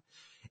so on.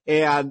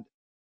 And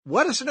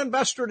what is an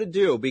investor to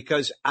do?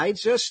 Because I've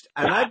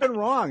been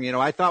wrong.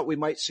 I thought we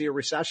might see a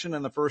recession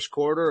in the first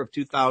quarter of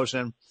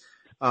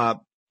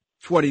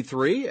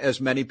 2023,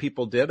 as many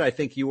people did. I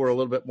think you were a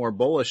little bit more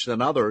bullish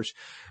than others,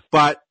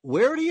 but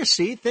where do you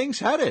see things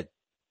headed?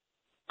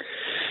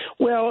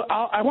 Well,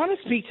 I want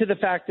to speak to the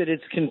fact that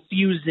it's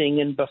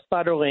confusing and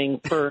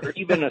befuddling for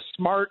even a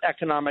smart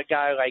economic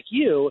guy like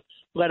you,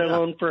 let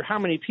alone for how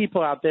many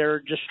people out there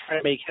just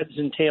trying to make heads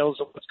and tails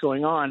of what's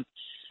going on.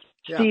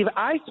 Yeah. Steve,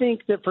 I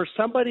think that for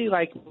somebody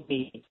like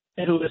me,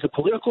 who is a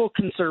political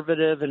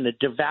conservative and a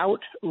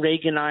devout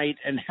Reaganite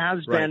and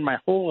has been my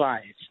whole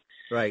life,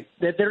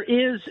 that there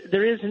is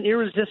an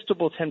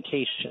irresistible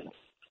temptation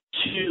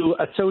to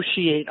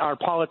associate our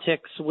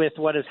politics with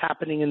what is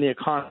happening in the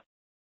economy.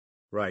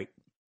 Right.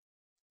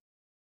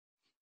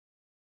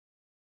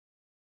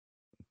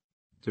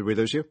 Did we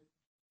lose you?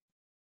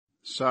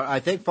 So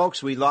I think,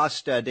 folks, we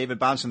lost David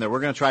Bahnsen there.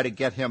 We're going to try to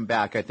get him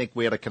back. I think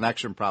we had a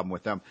connection problem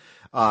with him.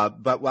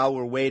 But while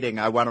we're waiting,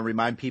 I want to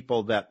remind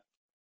people that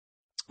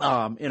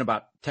in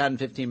about 10,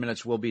 15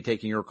 minutes, we'll be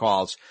taking your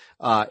calls.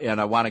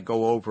 And I want to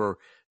go over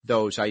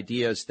those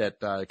ideas that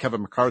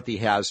Kevin McCarthy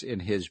has in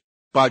his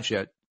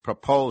budget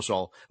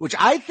proposal, which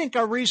I think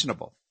are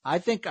reasonable. I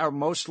think are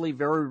mostly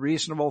very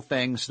reasonable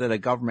things that a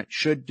government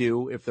should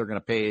do if they're going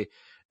to pay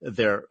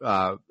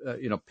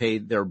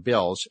their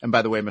bills. And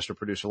by the way, Mr.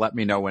 Producer, let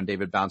me know when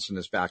David Bahnsen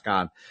is back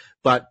on.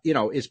 But,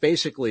 it's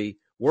basically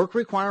work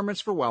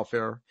requirements for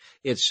welfare.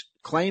 It's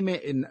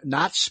claiming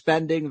not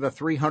spending the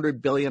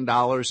 $300 billion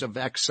of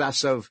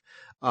excessive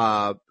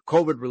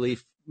COVID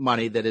relief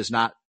money that is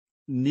not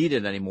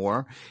needed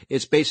anymore.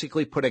 It's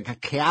basically putting a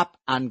cap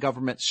on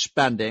government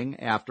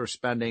spending after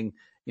spending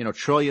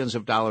trillions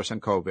of dollars on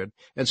COVID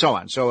and so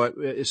on. So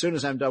as soon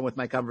as I'm done with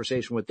my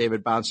conversation with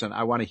David Bahnsen,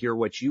 I want to hear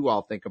what you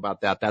all think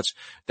about that.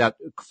 That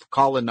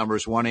call-in number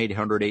is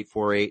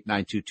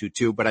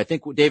 1-800-848-9222. But I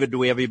think, David, do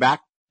we have you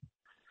back?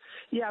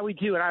 Yeah, we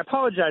do. And I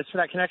apologize for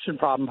that connection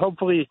problem.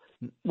 Hopefully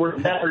we're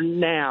better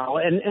now.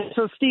 And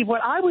so, Steve,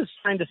 what I was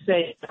trying to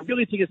say, I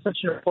really think it's such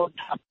an important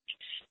topic,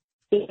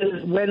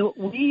 is when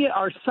we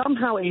are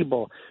somehow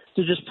able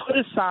to just put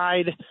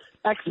aside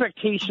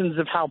expectations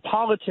of how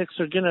politics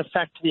are going to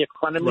affect the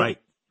economy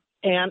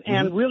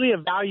and really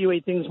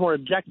evaluate things more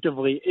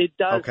objectively, it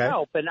does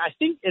help. And I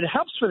think it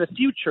helps for the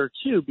future,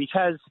 too,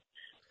 because,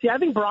 see, I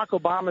think Barack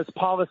Obama's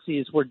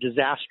policies were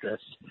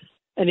disastrous,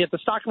 and yet the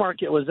stock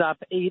market was up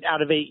 8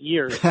 out of 8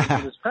 years when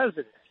he was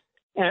president.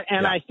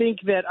 And I think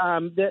that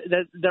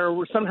that there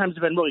were sometimes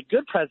been really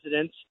good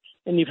presidents,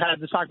 and you've had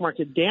the stock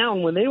market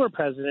down when they were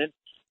president,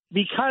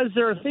 because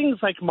there are things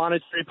like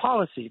monetary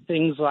policy,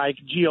 things like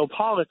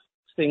geopolitics,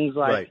 things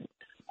like,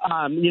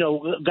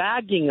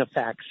 lagging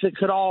effects. It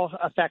could all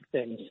affect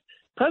things.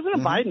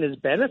 President Biden has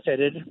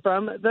benefited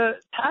from the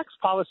tax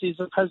policies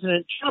of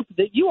President Trump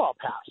that you all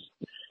passed.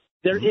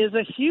 There is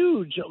a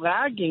huge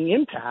lagging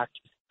impact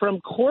from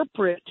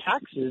corporate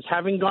taxes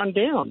having gone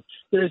down.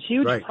 There's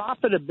huge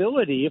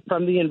profitability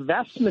from the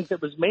investment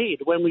that was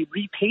made when we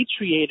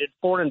repatriated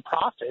foreign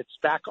profits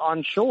back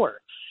onshore.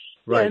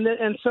 Right.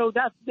 And so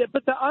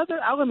but the other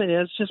element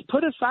is just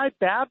put aside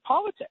bad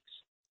politics.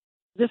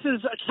 This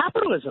is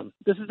capitalism.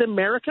 This is the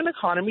American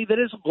economy that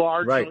is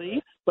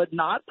largely, but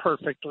not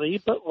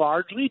perfectly, but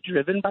largely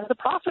driven by the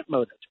profit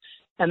motive.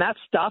 And that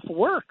stuff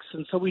works.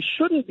 And so we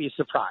shouldn't be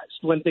surprised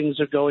when things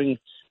are going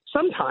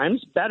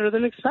sometimes better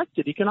than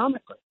expected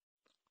economically.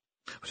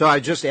 So I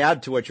just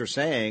add to what you're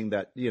saying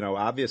that,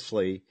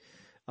 obviously,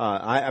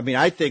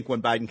 I think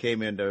when Biden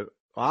came into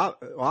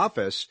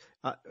office,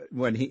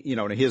 when he,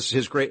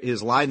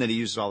 his line that he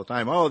uses all the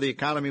time, the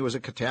economy was a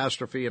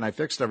catastrophe and I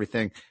fixed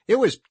everything. It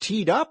was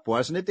teed up,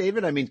 wasn't it,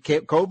 David? I mean,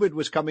 COVID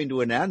was coming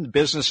to an end.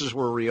 Businesses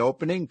were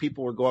reopening.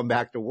 People were going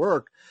back to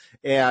work.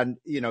 And,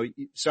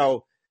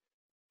 so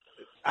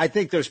I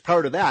think there's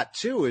part of that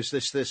too, is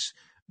this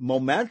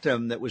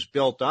momentum that was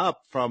built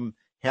up from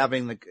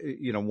having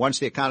once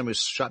the economy was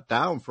shut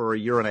down for a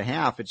year and a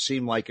half, it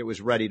seemed like it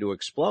was ready to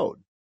explode.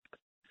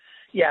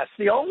 Yes,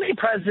 the only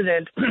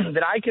president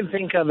that I can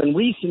think of in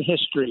recent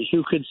history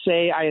who could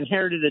say I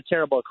inherited a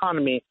terrible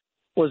economy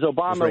was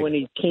Obama when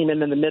he came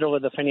in the middle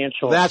of the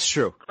financial That's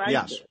true.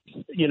 crisis.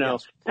 Yes.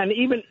 Yes. And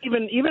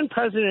even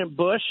President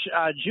Bush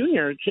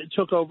Jr.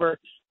 took over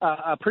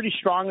a pretty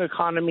strong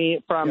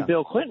economy from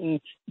Bill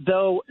Clinton,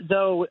 though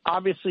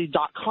obviously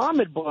 .com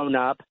had blown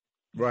up.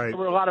 Right. There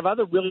were a lot of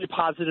other really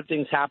positive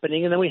things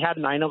happening, and then we had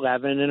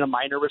 9/11 and a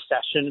minor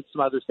recession and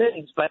some other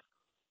things. But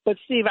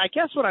Steve, I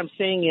guess what I'm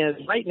saying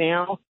is right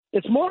now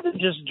it's more than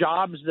just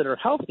jobs that are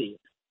healthy.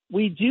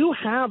 We do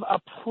have a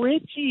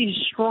pretty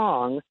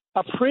strong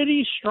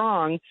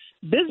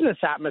business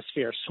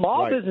atmosphere.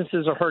 Small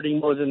businesses are hurting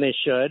more than they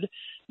should,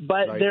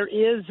 but there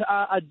is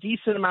a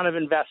decent amount of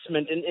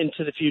investment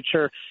into the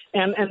future,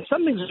 and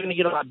some things are going to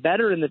get a lot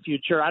better in the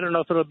future. I don't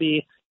know if it'll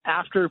be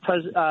after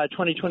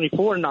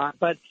 2024 or not,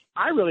 but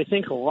I really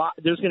think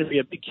there's going to be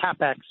a big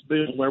CapEx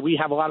boom where we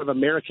have a lot of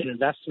American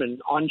investment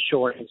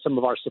onshore in some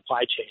of our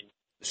supply chain.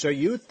 So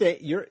you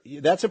think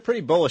that's a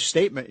pretty bullish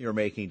statement you're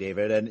making,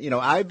 David. And,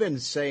 I've been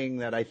saying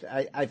that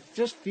I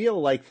just feel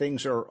like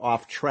things are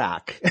off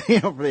track,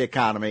 for the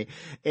economy.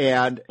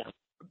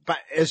 But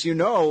as you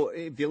know,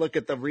 if you look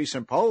at the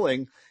recent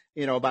polling,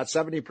 about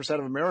 70%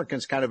 of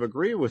Americans kind of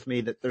agree with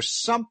me that there's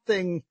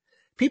something.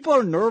 People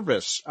are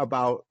nervous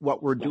about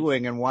what we're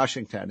doing in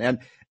Washington. And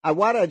I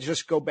want to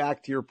just go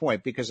back to your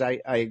point because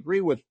I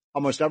agree with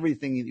almost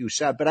everything you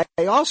said, but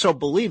I also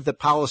believe that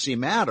policy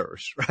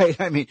matters, right?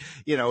 I mean,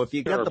 if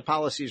you get the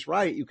policies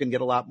right, you can get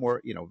a lot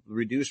more,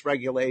 reduce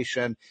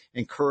regulation,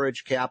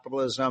 encourage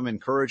capitalism,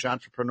 encourage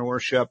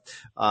entrepreneurship,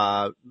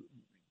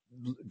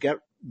 get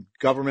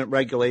government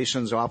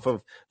regulations off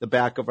of the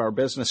back of our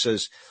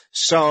businesses.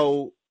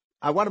 So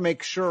I want to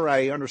make sure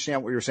I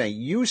understand what you're saying.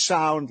 You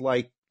sound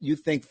like you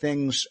think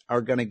things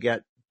are going to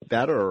get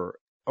better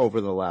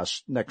over the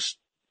next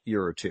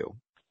year or two.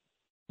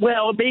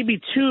 Well,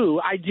 maybe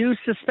two. I do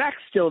suspect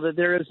still that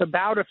there is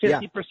about a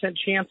 50%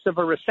 chance of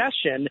a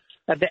recession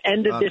at the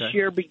end of this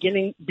year,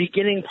 beginning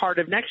part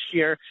of next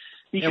year.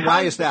 And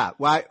why is that?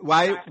 Why?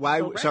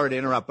 Sorry to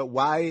interrupt, but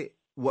why?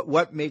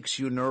 What makes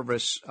you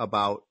nervous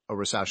about a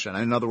recession?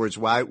 In other words,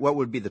 what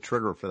would be the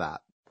trigger for that?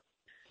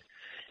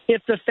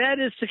 If the Fed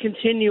is to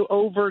continue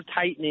over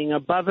tightening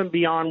above and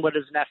beyond what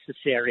is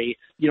necessary,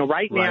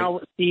 right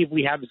now, Steve,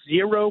 we have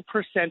 0%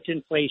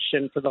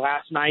 inflation for the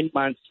last 9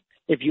 months.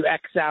 If you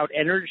X out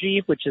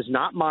energy, which is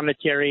not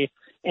monetary,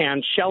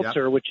 and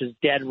shelter, which is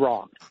dead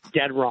wrong.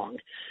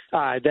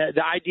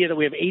 The idea that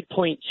we have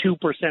 8.2%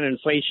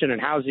 inflation in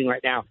housing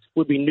right now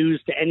would be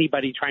news to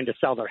anybody trying to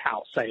sell their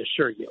house, I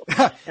assure you.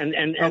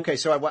 Okay,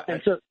 so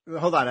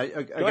hold on.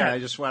 I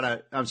just want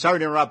to – I'm sorry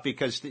to interrupt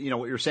because,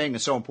 what you're saying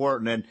is so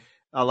important, and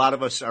a lot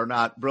of us are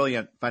not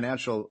brilliant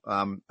financial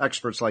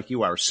experts like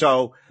you are.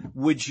 So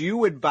would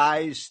you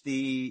advise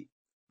the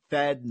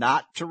Fed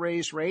not to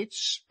raise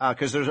rates?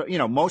 Because there's,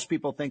 most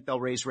people think they'll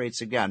raise rates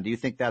again. Do you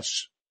think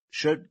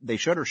they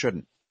should or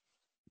shouldn't?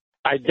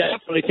 I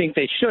definitely think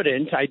they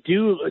shouldn't. I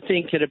do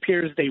think it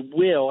appears they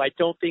will. I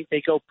don't think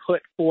they go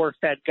put 4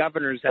 Fed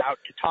governors out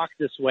to talk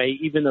this way,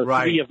 even though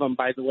 3 of them,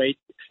 by the way,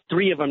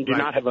 3 of them do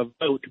not have a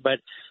vote.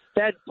 But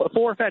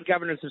 4 Fed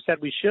governors have said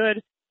we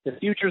should. The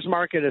futures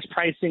market is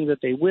pricing that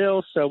they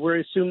will, so we're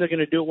assuming they're going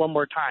to do it one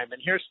more time. And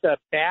here's the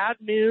bad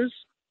news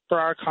for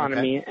our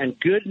economy and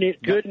good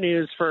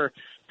news for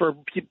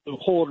people who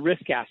hold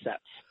risk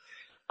assets.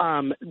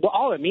 Well,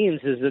 all it means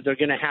is that they're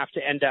going to have to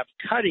end up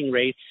cutting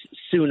rates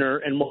sooner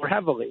and more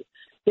heavily.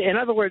 In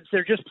other words,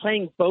 they're just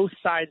playing both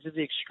sides of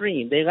the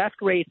extreme. They left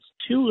rates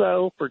too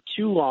low for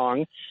too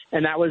long,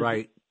 and that was,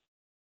 right.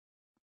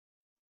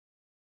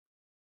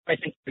 I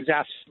think,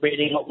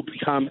 exacerbating what will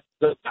become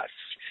the bust,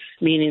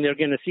 meaning they're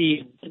going to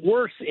see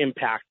worse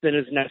impact than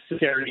is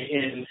necessary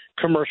in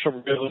commercial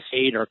real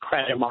estate or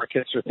credit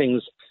markets or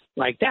things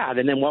like that.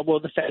 And then what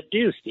will the Fed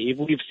do, Steve?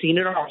 We've seen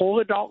it our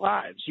whole adult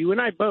lives. You and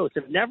I both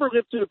have never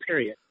lived through a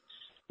period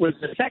where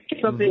the second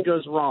something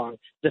goes wrong,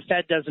 the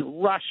Fed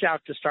doesn't rush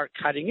out to start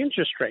cutting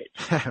interest rates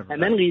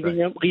and then leaving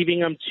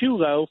them too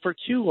low for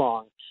too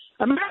long.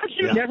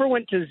 Imagine it never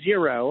went to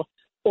zero,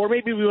 or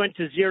maybe we went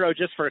to zero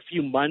just for a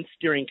few months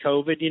during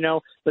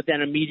COVID, but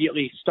then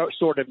immediately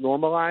sort of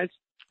normalized.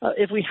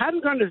 If we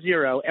hadn't gone to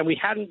zero and we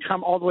hadn't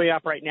come all the way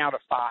up right now to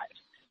 5,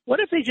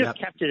 what if they just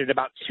kept it at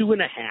about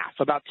 2.5%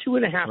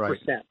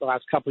 the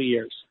last couple of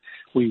years?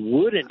 We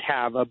wouldn't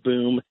have a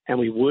boom and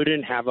we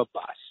wouldn't have a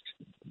bust.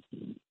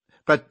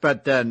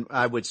 But then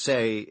I would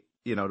say,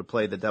 to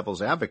play the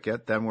devil's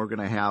advocate, then we're going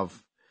to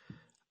have,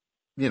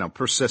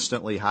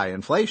 persistently high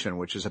inflation,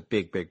 which is a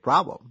big, big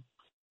problem.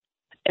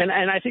 And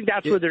I think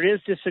that's where there is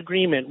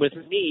disagreement with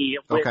me,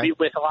 with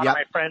a lot of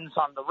my friends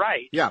on the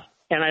right. Yeah.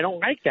 And I don't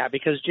like that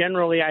because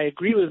generally I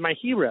agree with my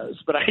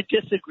heroes, but I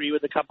disagree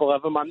with a couple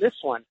of them on this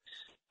one.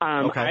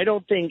 I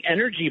don't think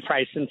energy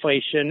price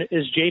inflation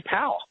is Jay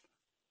Powell.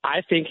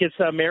 I think it's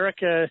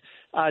America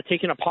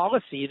taking a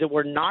policy that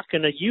we're not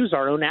going to use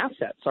our own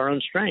assets, our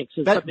own strengths.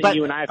 It's something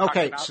you and I have talked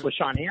about with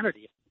Sean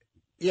Hannity.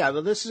 Yeah,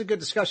 well, this is a good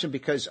discussion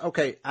because,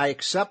 I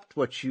accept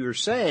what you're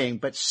saying,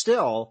 but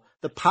still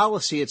the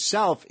policy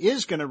itself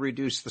is going to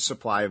reduce the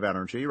supply of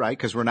energy, right?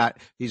 Because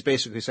he's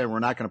basically saying we're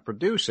not going to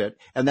produce it,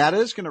 and that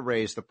is going to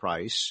raise the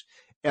price.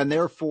 And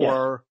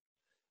therefore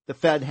the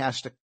Fed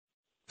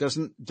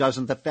doesn't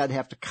the Fed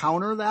have to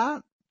counter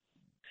that?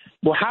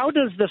 Well, how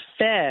does the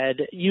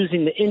Fed,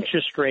 using the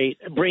interest rate,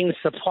 bring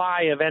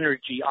supply of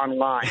energy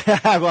online?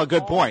 Well,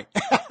 good point.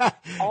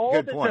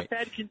 All the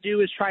Fed can do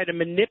is try to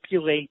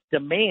manipulate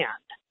demand,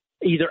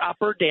 either up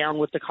or down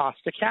with the cost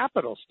of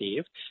capital,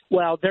 Steve.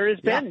 Well, there has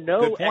been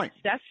no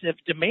excessive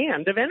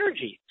demand of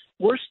energy.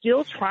 We're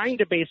still trying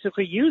to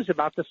basically use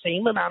about the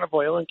same amount of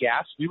oil and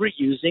gas we were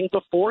using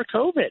before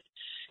COVID.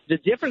 The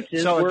difference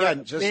is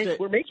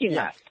we're making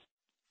less.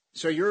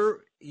 So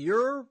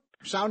you're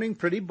sounding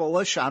pretty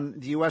bullish on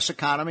the U.S.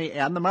 economy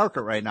and the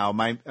market right now.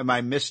 Am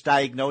I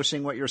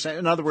misdiagnosing what you're saying?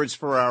 In other words,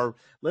 for our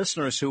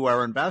listeners who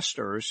are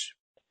investors,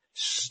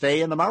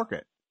 stay in the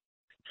market.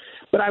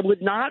 But I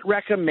would not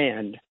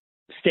recommend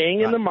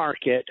staying in the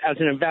market as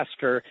an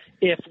investor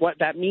if what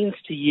that means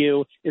to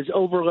you is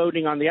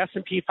overloading on the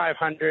S&P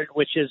 500,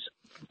 which is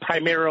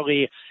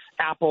primarily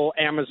Apple,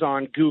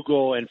 Amazon,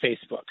 Google, and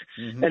Facebook.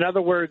 Mm-hmm. In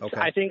other words,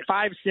 I think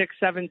 5, 6,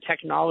 7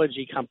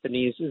 technology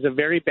companies is a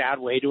very bad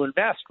way to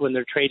invest when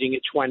they're trading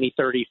at 20,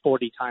 30,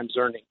 40 times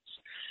earnings.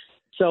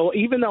 So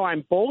even though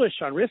I'm bullish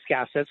on risk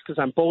assets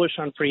because I'm bullish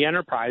on free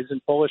enterprise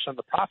and bullish on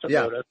the profit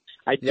motive,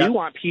 I do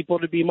want people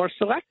to be more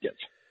selective.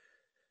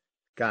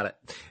 Got it.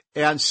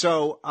 And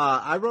so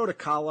I wrote a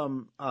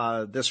column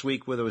this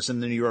week it was in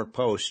the New York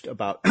Post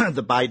about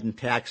the Biden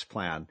tax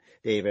plan,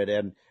 David,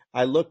 and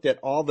I looked at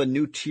all the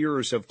new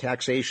tiers of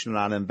taxation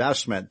on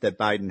investment that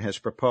Biden has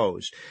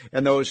proposed.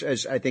 And those,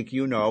 as I think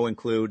you know,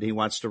 include he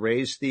wants to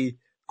raise the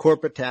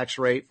corporate tax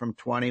rate from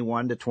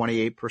 21 to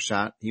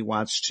 28%. He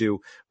wants to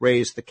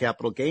raise the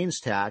capital gains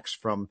tax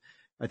from,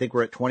 I think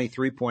we're at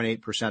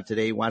 23.8%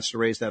 today. He wants to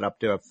raise that up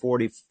to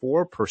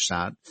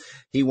 44%.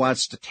 He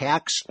wants to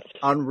tax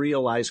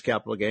unrealized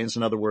capital gains.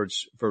 In other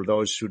words, for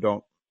those who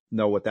don't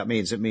know what that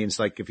means, it means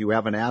like if you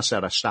have an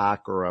asset, a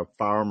stock or a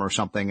farm or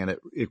something, and it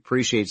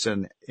appreciates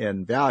in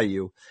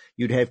value,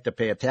 you'd have to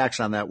pay a tax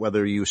on that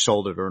whether you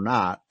sold it or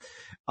not.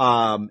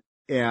 And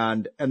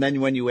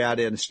then when you add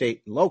in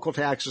state and local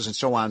taxes and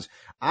so on,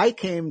 I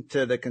came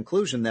to the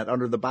conclusion that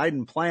under the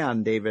Biden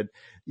plan, David,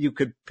 you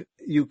could,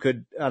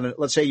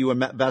 let's say you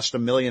invest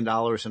 $1 million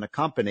in a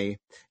company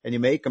and you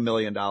make $1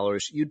 million,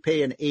 you'd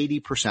pay an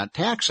 80%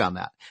 tax on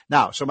that.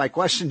 Now, so my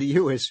question to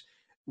you is,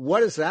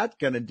 what is that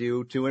going to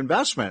do to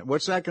investment?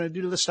 What's that going to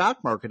do to the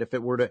stock market if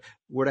it were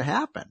to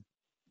happen?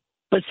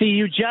 But see,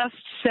 you just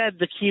said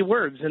the key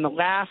words in the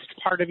last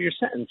part of your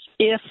sentence,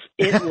 if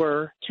it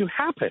were to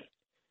happen.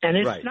 And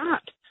it's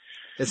not.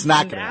 It's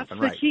not going to happen,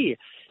 right? That's the key.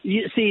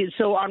 You see,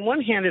 so on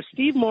one hand, if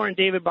Steve Moore and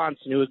David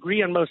Bahnsen, who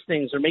agree on most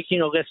things, are making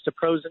a list of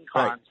pros and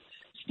cons,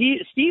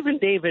 Steve and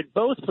David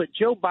both put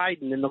Joe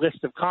Biden in the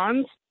list of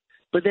cons,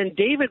 but then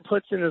David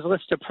puts in his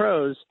list of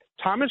pros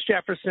Thomas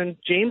Jefferson,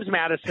 James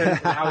Madison,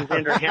 and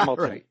Alexander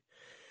Hamilton.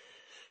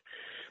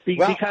 Right.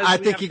 Well, I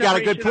think you got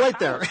a good point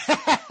there.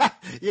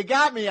 You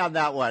got me on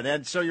that one.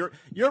 And so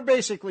you're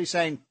basically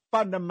saying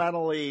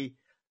fundamentally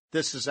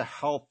this is a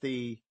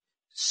healthy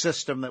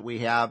system that we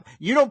have.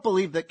 You don't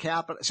believe that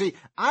see,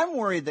 I'm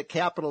worried that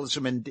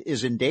capitalism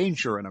is in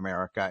danger in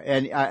America.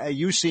 And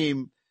you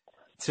seem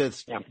to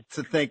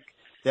think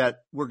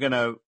that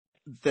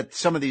that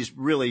some of these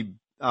really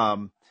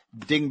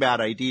dingbat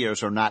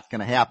ideas are not going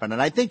to happen.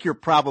 And I think you're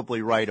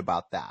probably right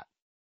about that.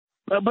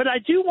 But I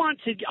do want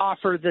to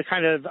offer the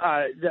kind of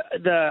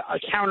a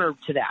counter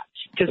to that,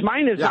 because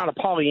mine is not a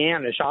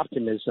Pollyannish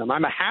optimism.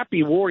 I'm a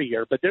happy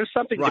warrior, but there's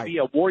something to be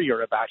a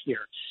warrior about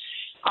here.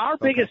 Our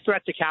biggest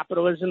threat to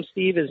capitalism,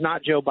 Steve, is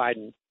not Joe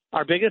Biden.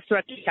 Our biggest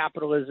threat to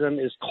capitalism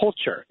is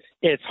culture.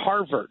 It's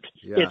Harvard.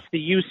 Yeah. It's the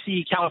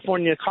UC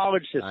California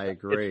college system. I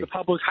agree. It's the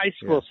public high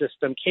school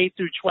system, K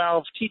through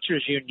 12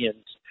 teachers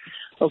unions.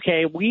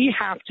 Okay, we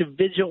have to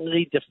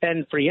vigilantly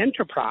defend free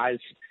enterprise.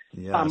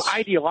 Yes.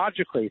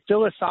 Ideologically,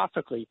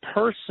 philosophically,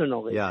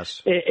 personally.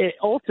 Yes.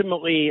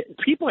 Ultimately,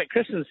 people like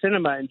Kristen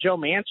Sinema and Joe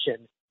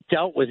Manchin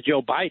dealt with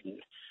Joe Biden.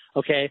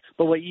 Okay,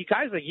 but what you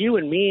guys like you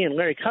and me and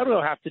Larry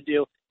Kudlow have to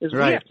do is we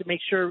have to make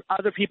sure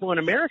other people in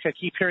America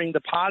keep hearing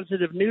the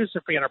positive news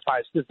of free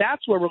enterprise, because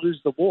that's where we'll lose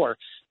the war.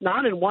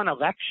 Not in one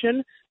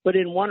election, but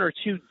in 1 or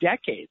 2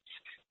 decades.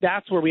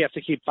 That's where we have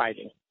to keep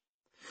fighting.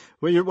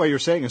 Well, what you're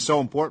saying is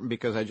so important,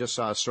 because I just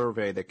saw a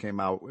survey that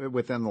came out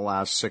within the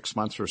last 6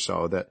 months or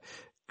so that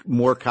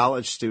more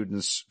college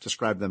students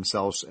describe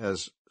themselves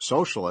as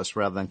socialists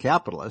rather than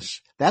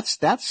capitalists.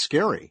 That's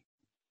scary.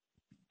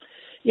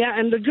 Yeah,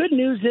 and the good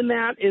news in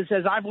that is,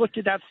 as I've looked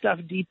at that stuff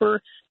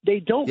deeper, they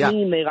don't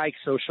mean they like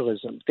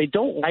socialism. They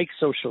don't like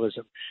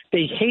socialism.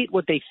 They hate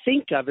what they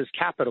think of as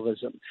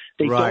capitalism.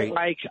 They don't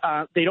like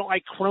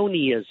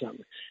cronyism.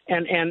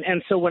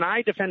 And so when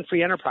I defend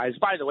free enterprise,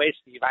 by the way,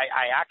 Steve,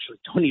 I actually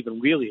don't even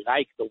really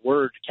like the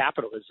word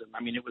capitalism.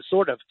 I mean, it was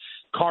sort of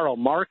Karl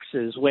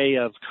Marx's way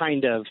of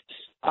kind of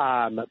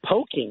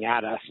poking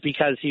at us,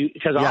 because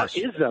our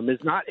ism is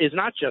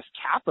not just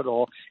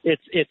capital,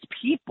 it's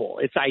people,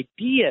 it's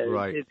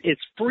ideas,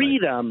 it's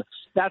freedom.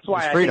 That's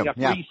why I think a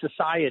free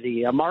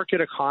society, a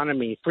market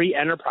economy, free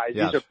enterprise,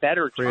 these are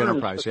better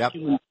terms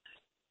for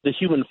the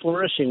human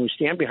flourishing we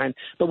stand behind.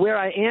 But where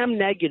I am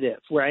negative,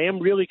 where I am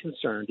really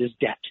concerned, is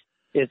debt.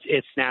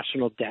 It's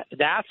national debt.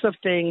 That's a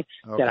thing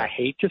that I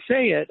hate to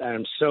say it.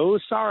 I'm so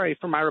sorry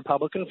for my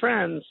Republican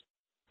friends,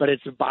 but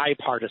it's a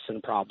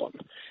bipartisan problem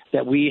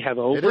that we have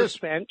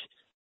overspent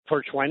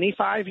for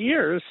 25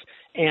 years.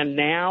 And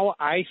now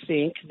I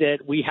think that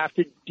we have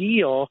to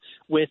deal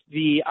with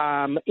the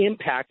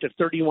impact of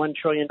 $31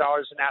 trillion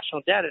in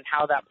national debt and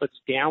how that puts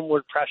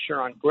downward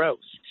pressure on growth.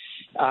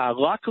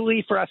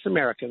 Luckily for us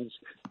Americans,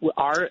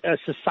 our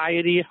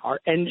society, our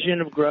engine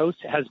of growth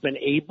has been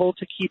able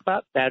to keep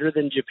up better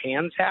than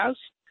Japan's has.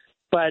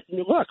 But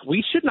look,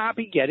 we should not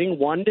be getting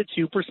 1 to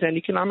 2%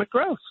 economic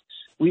growth.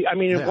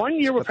 In 1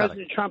 year with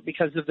President Trump,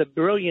 because of the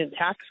brilliant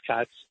tax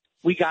cuts,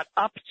 we got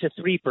up to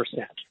 3%,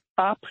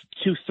 up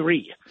to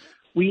 3%.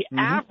 We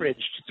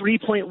averaged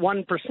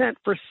 3.1%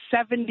 for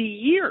 70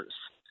 years.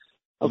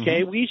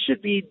 Okay, we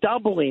should be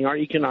doubling our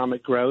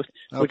economic growth,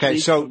 which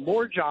leads to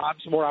more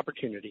jobs, more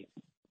opportunity.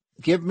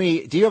 Do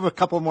you have a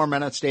couple more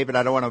minutes, David?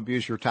 I don't want to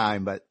abuse your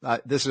time, but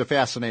this is a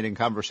fascinating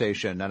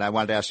conversation, and I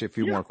wanted to ask you a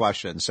few more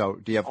questions. So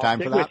do you have time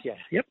for that? With you.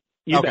 Yep,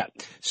 you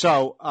bet.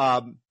 So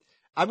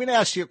I'm going to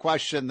ask you a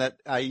question that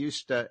I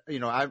used to,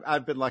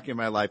 I've been lucky in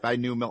my life. I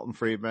knew Milton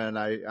Friedman.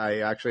 I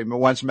actually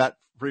once met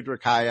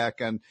Friedrich Hayek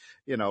and,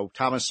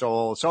 Thomas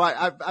Sowell. So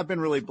I've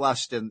been really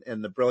blessed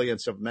in the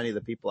brilliance of many of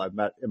the people I've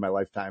met in my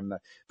lifetime, the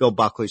Bill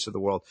Buckleys of the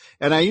world.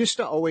 And I used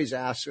to always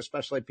ask,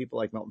 especially people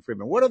like Milton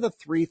Friedman, what are the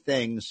 3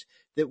 things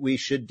that we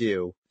should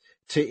do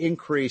to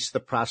increase the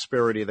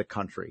prosperity of the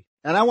country?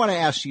 And I want to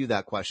ask you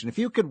that question. If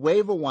you could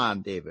wave a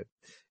wand, David,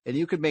 and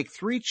you could make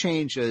 3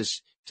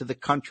 changes to the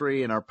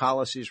country and our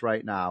policies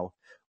right now,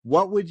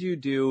 what would you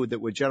do that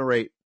would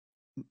generate,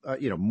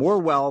 more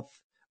wealth,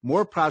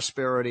 more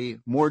prosperity,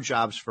 more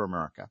jobs for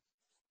America?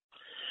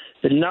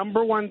 The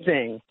number one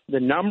thing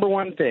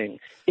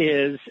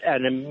is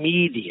an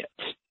immediate,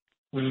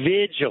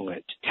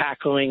 vigilant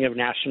tackling of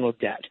national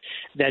debt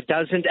that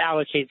doesn't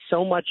allocate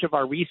so much of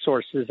our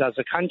resources as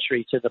a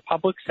country to the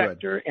public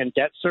sector and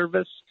debt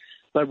service,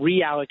 but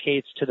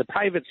reallocates to the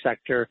private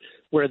sector,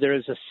 where there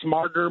is a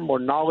smarter, more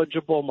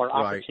knowledgeable, more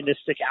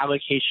opportunistic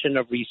allocation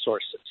of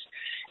resources.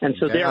 And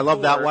so I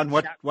love that one.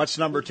 What's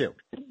number 2?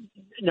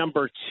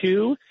 Number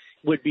 2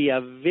 would be a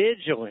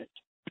vigilant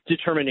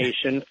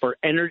determination for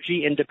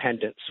energy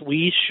independence.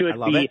 We should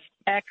be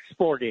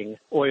exporting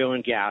oil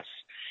and gas.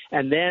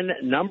 And then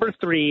number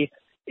 3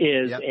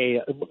 is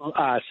a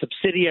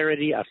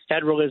subsidiarity, a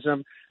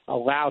federalism,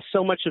 allow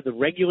so much of the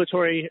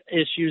regulatory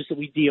issues that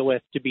we deal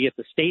with to be at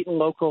the state and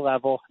local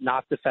level,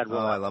 not the federal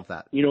level. I love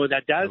that. You know what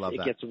that does?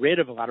 It gets rid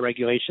of a lot of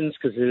regulations,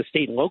 because at the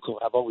state and local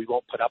level, we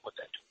won't put up with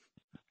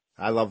it.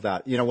 I love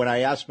that. When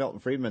I asked Milton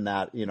Friedman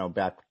that,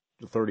 back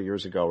 30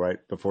 years ago, right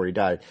before he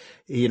died,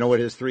 what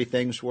his 3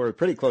 things were?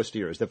 Pretty close to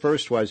yours. The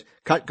first was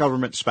cut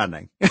government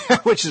spending,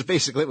 which is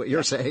basically what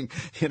you're saying,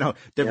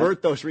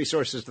 divert those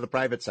resources to the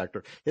private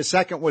sector. His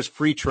second was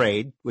free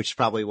trade, which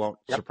probably won't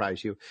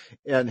surprise you.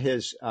 And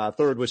his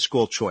third was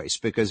school choice,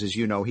 because as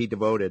you know, he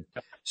devoted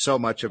so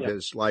much of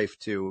his life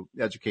to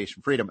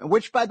education freedom,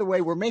 which, by the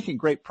way, we're making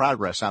great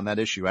progress on that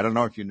issue. I don't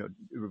know if you know,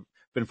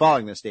 been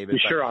following this, David. We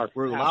sure are.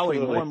 We're allowing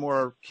Absolutely. more and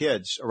more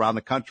kids around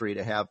the country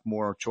to have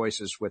more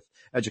choices with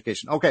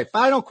education. Okay,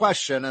 final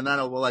question, and then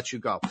we'll let you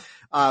go.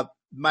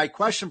 My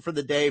question for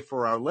the day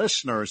for our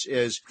listeners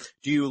is,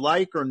 do you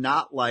like or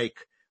not like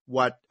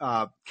what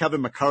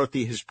Kevin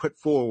McCarthy has put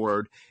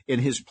forward in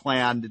his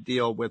plan to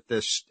deal with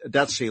this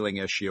debt ceiling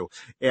issue?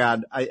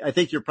 And I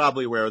think you're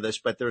probably aware of this,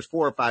 but there's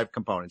 4 or 5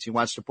 components. He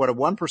wants to put a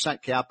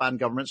 1% cap on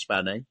government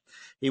spending.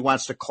 He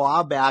wants to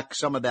claw back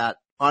some of that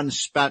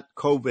unspent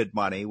COVID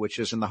money, which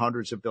is in the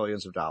hundreds of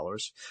billions of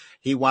dollars.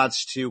 He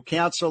wants to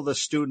cancel the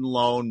student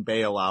loan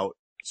bailout,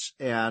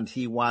 and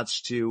he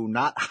wants to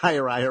not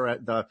hire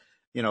the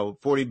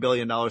 $40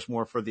 billion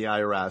more for the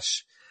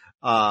IRS.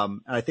 And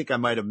I think I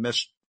might have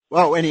missed.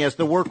 Oh, and he has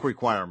the work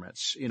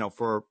requirements,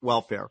 for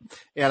welfare.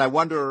 And I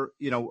wonder,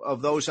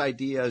 of those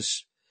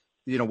ideas,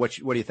 what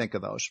do you think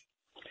of those?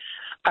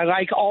 I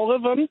like all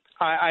of them.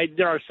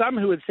 There are some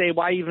who would say,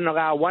 why even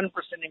allow 1%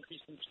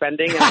 increase in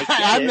spending? And I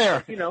get I'm it,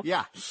 there.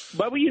 Yeah.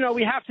 But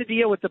we have to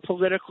deal with the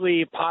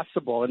politically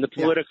possible and the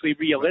politically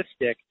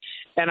realistic.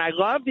 And I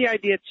love the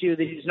idea too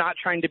that he's not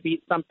trying to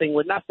beat something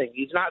with nothing.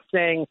 He's not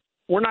saying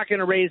we're not going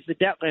to raise the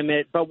debt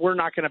limit, but we're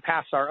not going to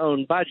pass our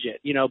own budget.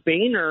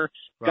 Boehner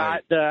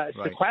got the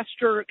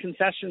sequester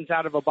concessions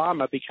out of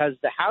Obama because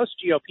the House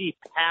GOP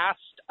passed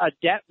a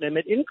debt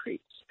limit increase.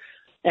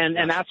 And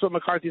that's what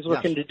McCarthy's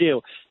looking to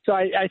do. So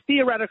I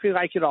theoretically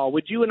like it all.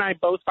 Would you and I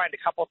both find a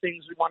couple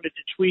things we wanted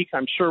to tweak?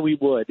 I'm sure we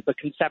would, but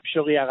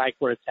conceptually I like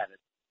where it's headed.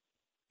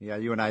 Yeah,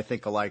 you and I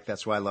think alike.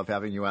 That's why I love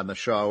having you on the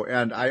show.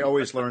 And I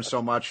always learn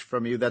so much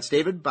from you. That's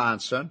David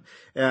Bahnsen,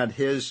 and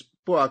his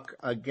book,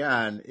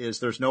 again, is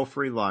There's No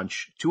Free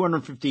Lunch,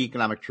 250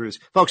 Economic Truths.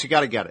 Folks, you got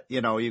to get it.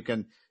 You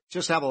can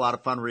just have a lot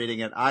of fun reading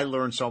it. I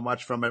learn so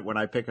much from it when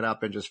I pick it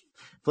up and just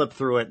flip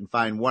through it and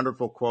find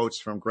wonderful quotes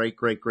from great,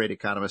 great, great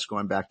economists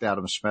going back to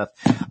Adam Smith.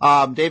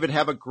 David,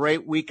 have a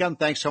great weekend.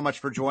 Thanks so much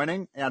for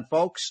joining. And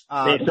folks,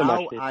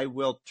 now I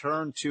will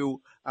turn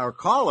to our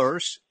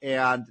callers,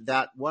 and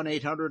that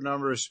 1-800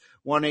 number is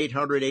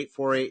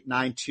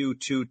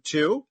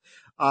 1-800-848-9222.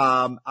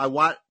 I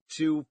want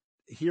to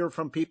hear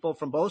from people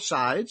from both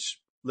sides,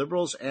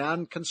 liberals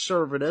and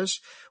conservatives,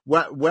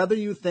 whether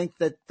you think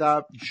that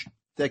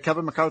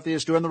Kevin McCarthy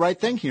is doing the right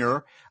thing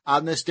here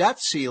on this debt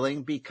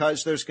ceiling,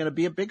 because there's going to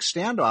be a big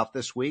standoff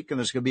this week, and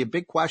there's going to be a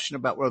big question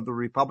about whether the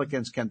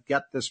Republicans can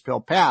get this bill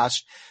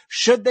passed.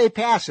 Should they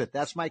pass it?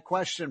 That's my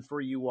question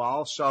for you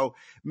all. So,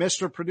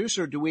 Mr.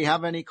 Producer, do we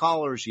have any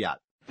callers yet?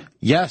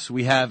 Yes,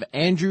 we have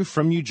Andrew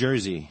from New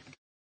Jersey.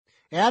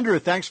 Andrew,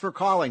 thanks for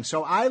calling.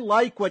 So I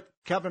like what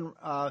Kevin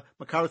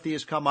McCarthy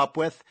has come up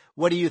with.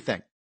 What do you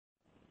think?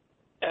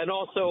 And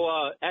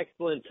also,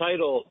 excellent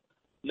title,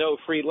 No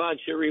Free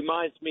Lunch. It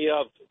reminds me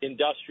of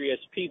Industrious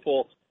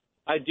People.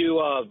 I do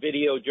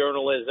video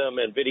journalism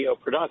and video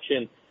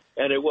production,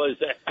 and it was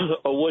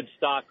a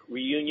Woodstock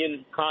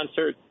reunion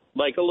concert,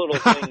 like a little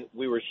thing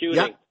we were shooting.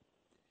 Yep.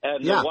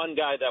 And the one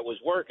guy that was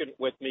working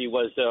with me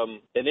was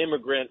an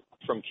immigrant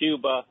from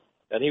Cuba,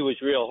 and he was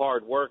real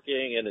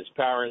hardworking, and his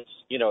parents,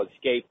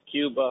 escaped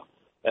Cuba,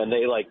 and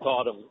they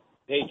taught him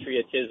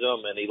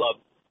patriotism, and he loved.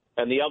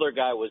 And the other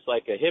guy was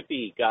like a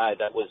hippie guy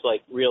that was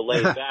real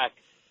laid back,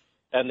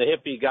 and the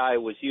hippie guy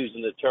was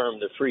using the term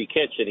the free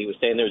kitchen. He was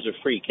saying there's a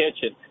free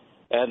kitchen,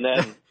 and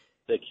then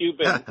the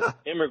Cuban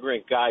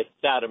immigrant guy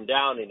sat him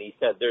down, and he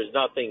said there's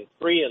nothing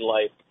free in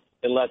life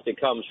unless it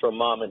comes from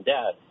mom and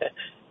dad.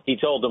 He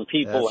told them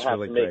people have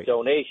to make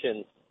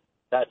donations.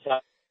 That's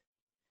how.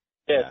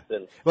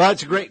 Well,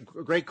 it's a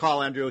great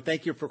call, Andrew.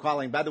 Thank you for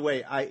calling. By the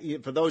way,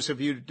 for those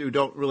of you who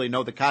don't really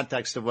know the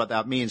context of what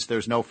that means,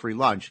 there's no free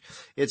lunch.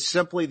 It's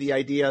simply the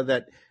idea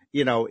that,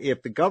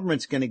 if the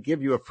government's going to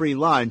give you a free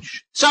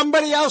lunch,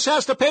 somebody else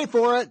has to pay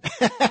for it.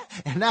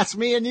 And that's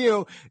me and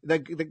you.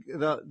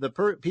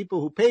 The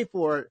people who pay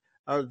for it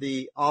are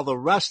all the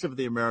rest of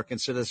the American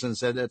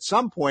citizens. And at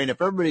some point,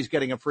 if everybody's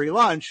getting a free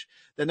lunch,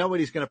 then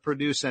nobody's going to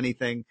produce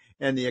anything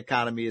and the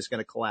economy is going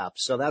to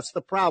collapse. So that's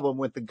the problem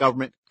with the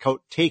government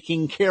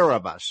taking care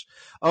of us.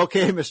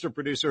 Okay, Mr.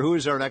 Producer, who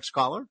is our next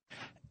caller?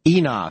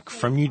 Enoch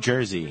from New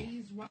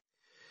Jersey.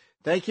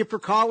 Thank you for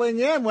calling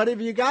in. What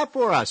have you got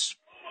for us?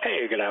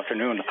 Hey, good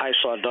afternoon. I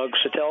saw Doug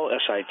Sittel,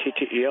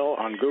 Sittel,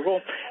 on Google.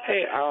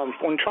 Hey,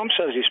 when Trump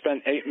says he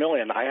spent $8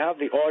 million, I have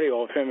the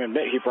audio of him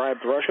admit he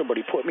bribed Russia, but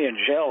he put me in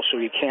jail so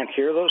you can't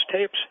hear those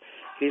tapes.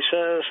 He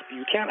says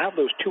you can't have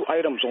those 2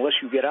 items unless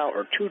you get out,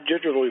 or 2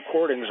 digital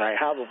recordings I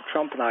have of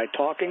Trump and I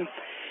talking.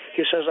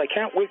 He says, I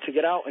can't wait to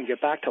get out and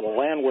get back to the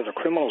land where the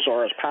criminals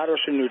are. As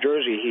Patterson, New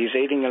Jersey, he's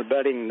aiding and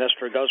abetting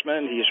Nestor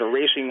Guzman. He's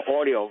erasing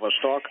audio of us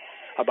talk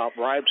about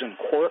bribes in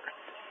court.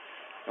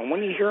 And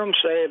when you hear him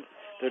say,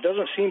 there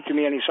doesn't seem to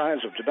me any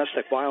signs of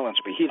domestic violence,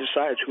 but he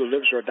decides who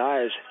lives or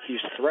dies.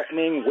 He's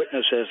threatening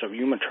witnesses of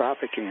human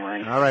trafficking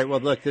ring. All right. Well,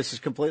 look, this is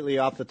completely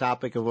off the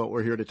topic of what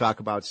we're here to talk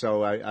about,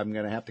 so I'm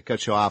going to have to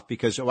cut you off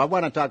because I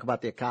want to talk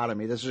about the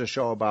economy. This is a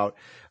show about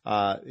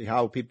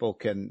how people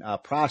can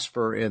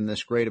prosper in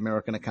this great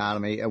American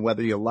economy, and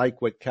whether you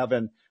like what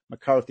Kevin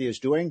McCarthy is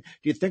doing?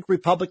 Do you think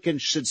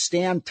Republicans should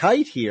stand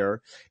tight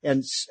here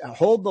and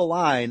hold the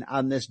line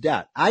on this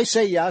debt? I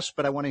say yes,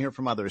 but I want to hear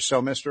from others.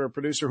 So, Mr.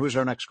 Producer, who's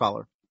our next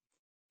caller?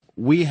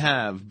 We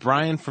have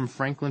Brian from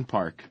Franklin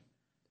Park.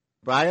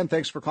 Brian,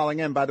 thanks for calling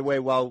in. By the way,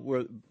 while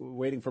we're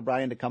waiting for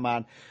Brian to come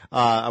on,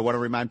 I want to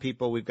remind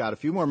people we've got a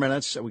few more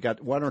minutes. We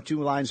got one or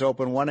two lines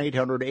open,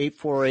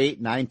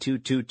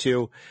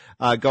 1-800-848-9222.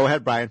 Go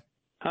ahead, Brian.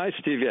 Hi,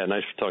 Steve. Yeah,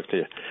 nice to talk to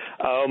you.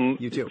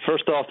 You too.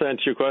 First off, to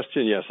answer your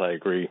question, yes, I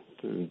agree.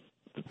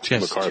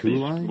 Just McCarthy's 2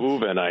 lines?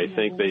 move, and I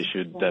think they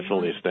should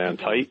definitely stand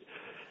tight.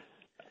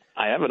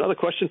 I have another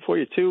question for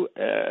you, too,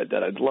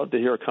 that I'd love to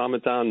hear a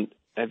comment on.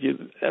 Have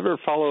you ever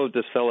followed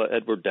this fella,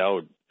 Edward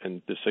Dowd,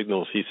 and the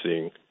signals he's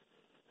seeing?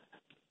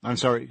 I'm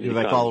sorry, have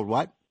I followed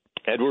what?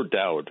 Edward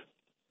Dowd.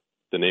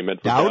 The name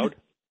Edward Dowd?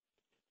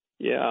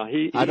 Yeah,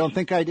 I don't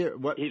think I do.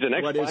 He's an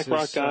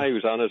ex-BlackRock guy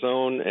who's on his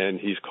own, and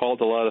he's called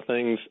a lot of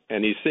things,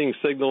 and he's seeing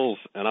signals,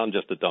 and I'm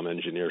just a dumb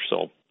engineer,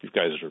 so you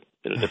guys are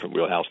in a different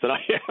wheelhouse than I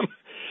am.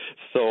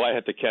 So I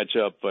have to catch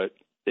up. But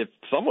if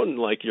someone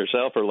like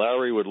yourself or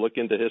Larry would look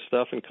into his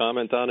stuff and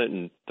comment on it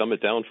and dumb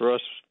it down for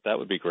us, that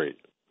would be great.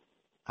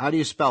 How do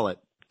you spell it?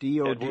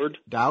 Edward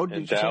Dowd?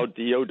 And Dowd,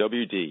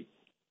 D-O-W-D.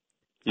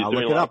 I'll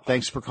look it up.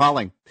 Thanks for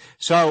calling.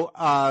 So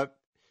I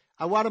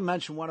want to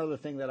mention one other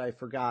thing that I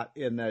forgot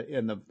in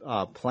the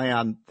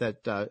plan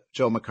that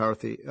Kevin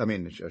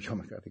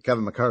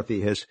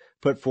McCarthy has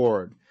put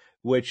forward,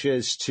 which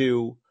is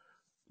to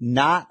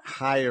not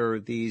hire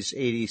these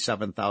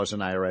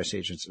 87,000 IRS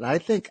agents. And I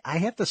think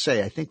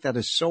that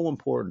is so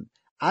important.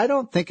 I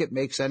don't think it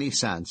makes any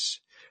sense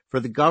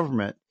for the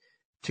government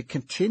to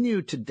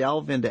continue to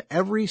delve into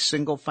every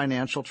single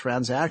financial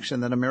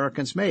transaction that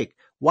Americans make.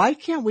 Why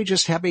can't we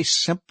just have a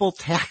simple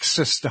tax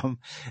system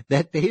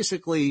that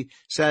basically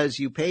says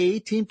you pay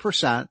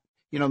 18%?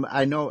 You know,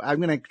 I know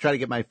I'm going to try to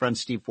get my friend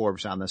Steve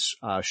Forbes on this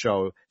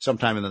show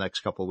sometime in the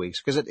next couple of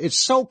weeks because it's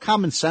so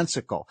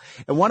commonsensical.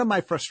 And one of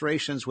my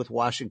frustrations with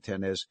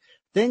Washington is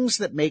things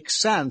that make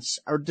sense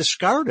are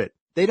discarded.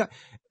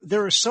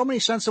 There are so many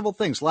sensible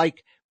things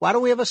like, why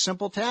don't we have a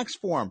simple tax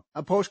form,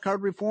 a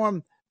postcard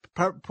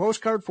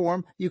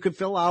form you could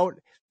fill out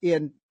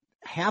in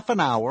half an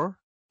hour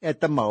at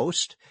the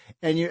most,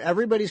 and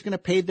everybody's going to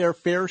pay their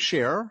fair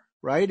share,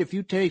 right? If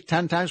you take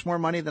 10 times more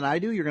money than I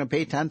do, you're going to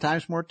pay 10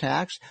 times more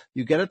tax.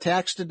 You get a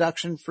tax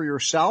deduction for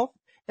yourself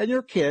and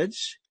your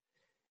kids.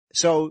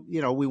 So,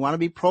 we want to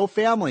be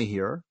pro-family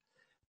here.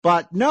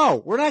 But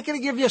no, we're not going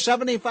to give you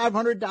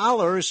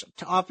 $7,500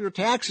 off your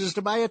taxes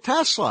to buy a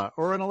Tesla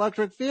or an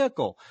electric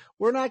vehicle.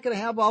 We're not going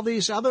to have all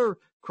these other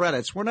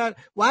credits. For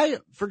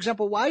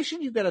example, why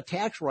should you get a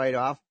tax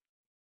write-off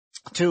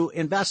to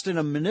invest in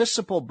a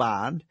municipal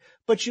bond,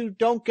 but you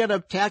don't get a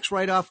tax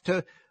write-off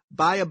to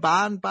buy a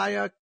bond by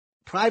a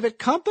private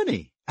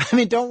company? I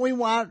mean, don't we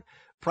want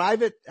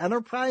private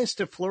enterprise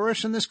to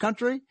flourish in this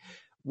country?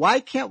 Why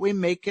can't we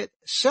make it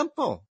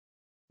simple?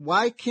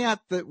 Why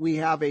can't we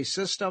have a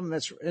system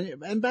that's,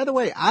 and by the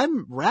way,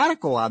 I'm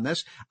radical on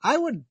this. I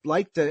would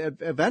like to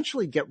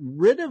eventually get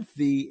rid of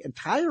the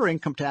entire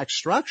income tax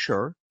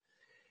structure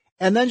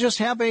and then just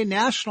have a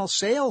national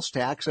sales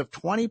tax of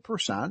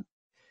 20%,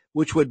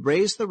 which would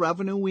raise the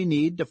revenue we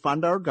need to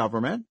fund our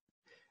government,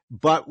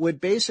 but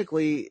would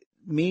basically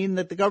mean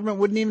that the government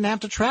wouldn't even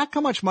have to track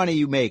how much money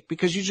you make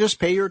because you just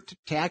pay your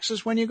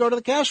taxes when you go to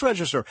the cash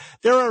register.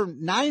 There are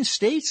 9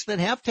 states that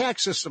have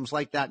tax systems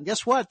like that. And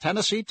guess what?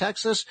 Tennessee,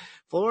 Texas,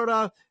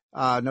 Florida,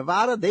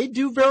 Nevada, they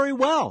do very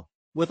well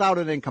without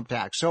an income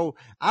tax. So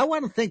I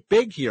want to think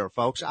big here,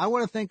 folks. I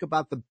want to think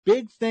about the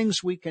big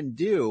things we can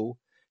do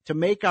to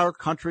make our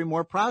country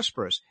more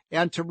prosperous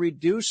and to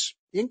reduce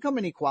income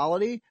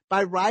inequality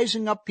by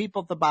rising up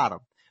people at the bottom.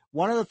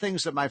 One of the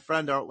things that my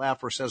friend Art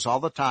Laffer says all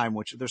the time,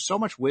 which there's so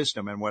much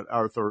wisdom in what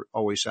Arthur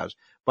always says,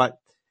 but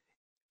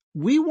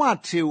we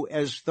want to,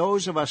 as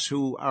those of us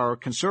who are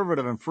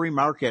conservative and free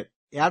market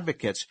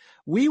advocates,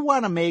 we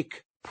want to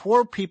make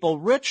poor people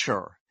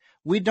richer.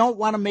 We don't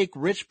want to make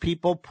rich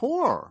people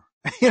poor.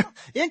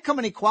 Income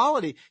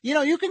inequality.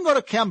 You can go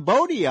to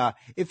Cambodia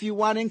if you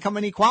want income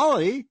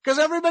inequality because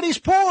everybody's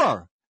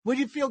poor. Would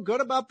you feel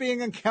good about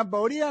being in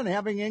Cambodia and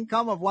having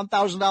income of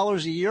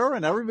 $1,000 a year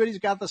and everybody's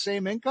got the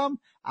same income?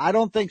 I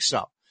don't think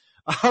so.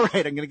 All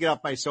right, I'm going to get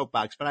off my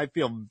soapbox, but I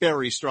feel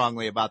very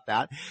strongly about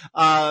that.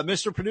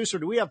 Mr. Producer,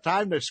 do we have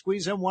time to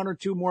squeeze in one or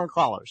two more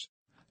callers?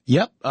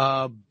 Yep.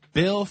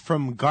 Bill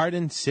from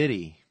Garden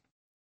City.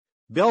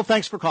 Bill,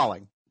 thanks for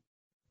calling.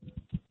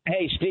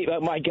 Hey, Steve,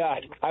 oh my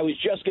God, I was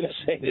just going to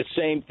say the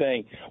same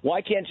thing.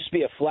 Why can't it just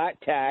be a flat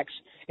tax?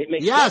 It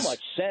makes so much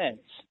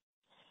sense.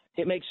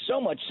 It makes so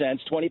much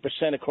sense,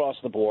 20% across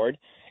the board.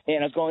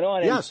 And it's going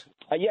on. Yes.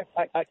 And,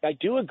 I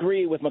do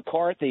agree with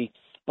McCarthy,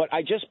 but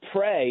I just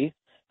pray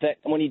that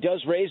when he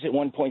does raise it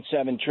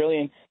 $1.7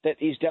 trillion, that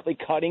he's definitely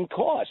cutting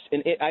costs.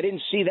 And I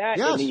didn't see that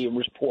in the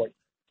report.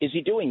 Is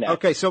he doing that?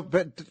 Okay, so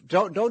but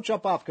don't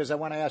jump off because I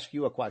want to ask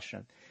you a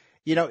question.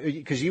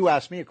 Because you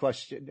asked me a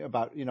question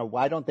about,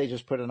 why don't they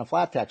just put in a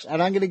flat tax?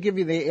 And I'm going to give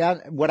you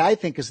what I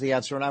think is the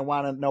answer, and I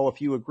want to know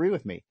if you agree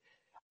with me.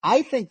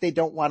 I think they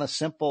don't want a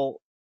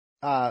simple,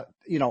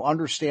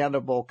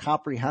 understandable,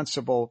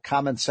 comprehensible,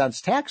 common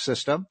sense tax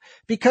system,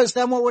 because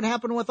then what would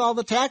happen with all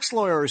the tax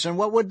lawyers, and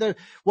what would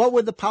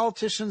the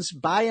politicians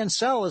buy and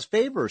sell as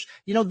favors?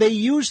 They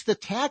use the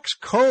tax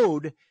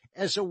code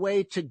as a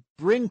way to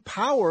bring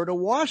power to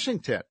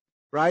Washington,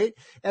 right?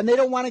 And they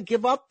don't want to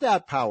give up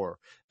that power,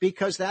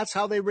 because that's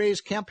how they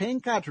raise campaign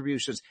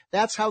contributions.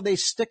 That's how they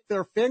stick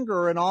their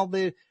finger in all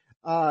the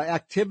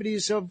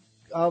activities of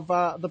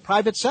the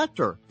private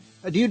sector.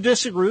 Do you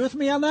disagree with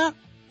me on that?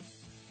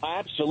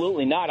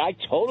 Absolutely not. I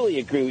totally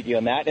agree with you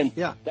on that. And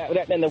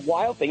and the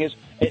wild thing is,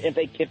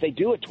 if they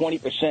do a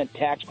 20%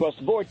 tax across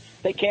the board,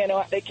 they can't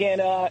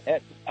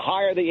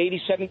hire the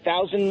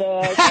 87,000.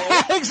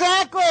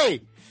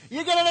 Exactly.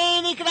 You get an A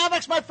in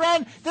economics, my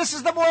friend. This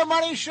is the More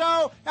Money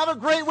Show. Have a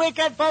great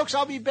weekend, folks.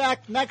 I'll be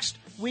back next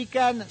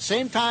weekend,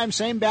 same time,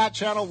 same bat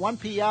channel, 1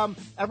 p.m.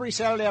 every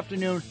Saturday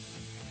afternoon.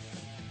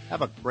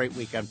 Have a great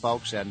weekend,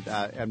 folks,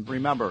 and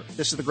remember,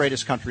 this is the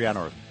greatest country on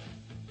earth.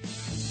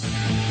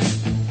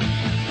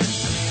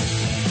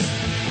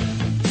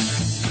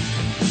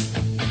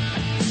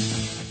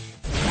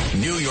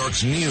 New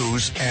York's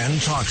news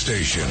and talk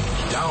station.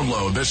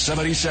 Download the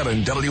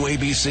 77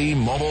 WABC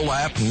mobile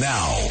app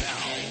now.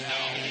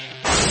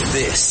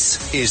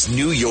 This is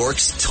New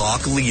York's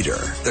talk leader,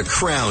 the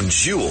crown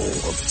jewel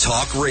of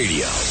talk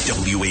radio.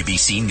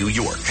 WABC New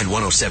York and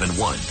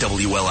 107.1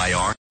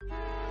 WLIR.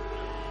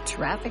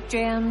 Traffic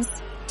jams,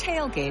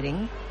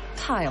 tailgating,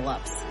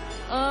 pile-ups.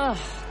 Ugh,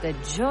 the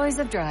joys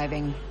of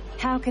driving.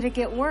 How could it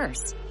get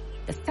worse?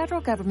 The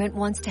federal government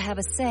wants to have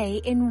a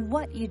say in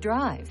what you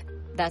drive.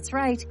 That's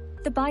right.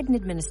 The Biden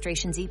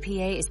administration's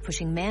EPA is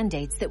pushing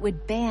mandates that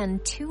would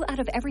ban 2 out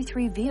of every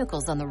 3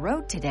 vehicles on the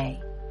road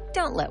today.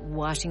 Don't let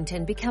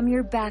Washington become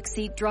your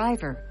backseat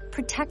driver.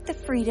 Protect the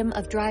freedom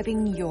of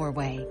driving your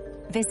way.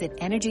 Visit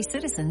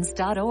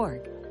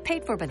EnergyCitizens.org.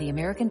 Paid for by the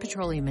American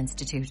Petroleum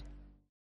Institute.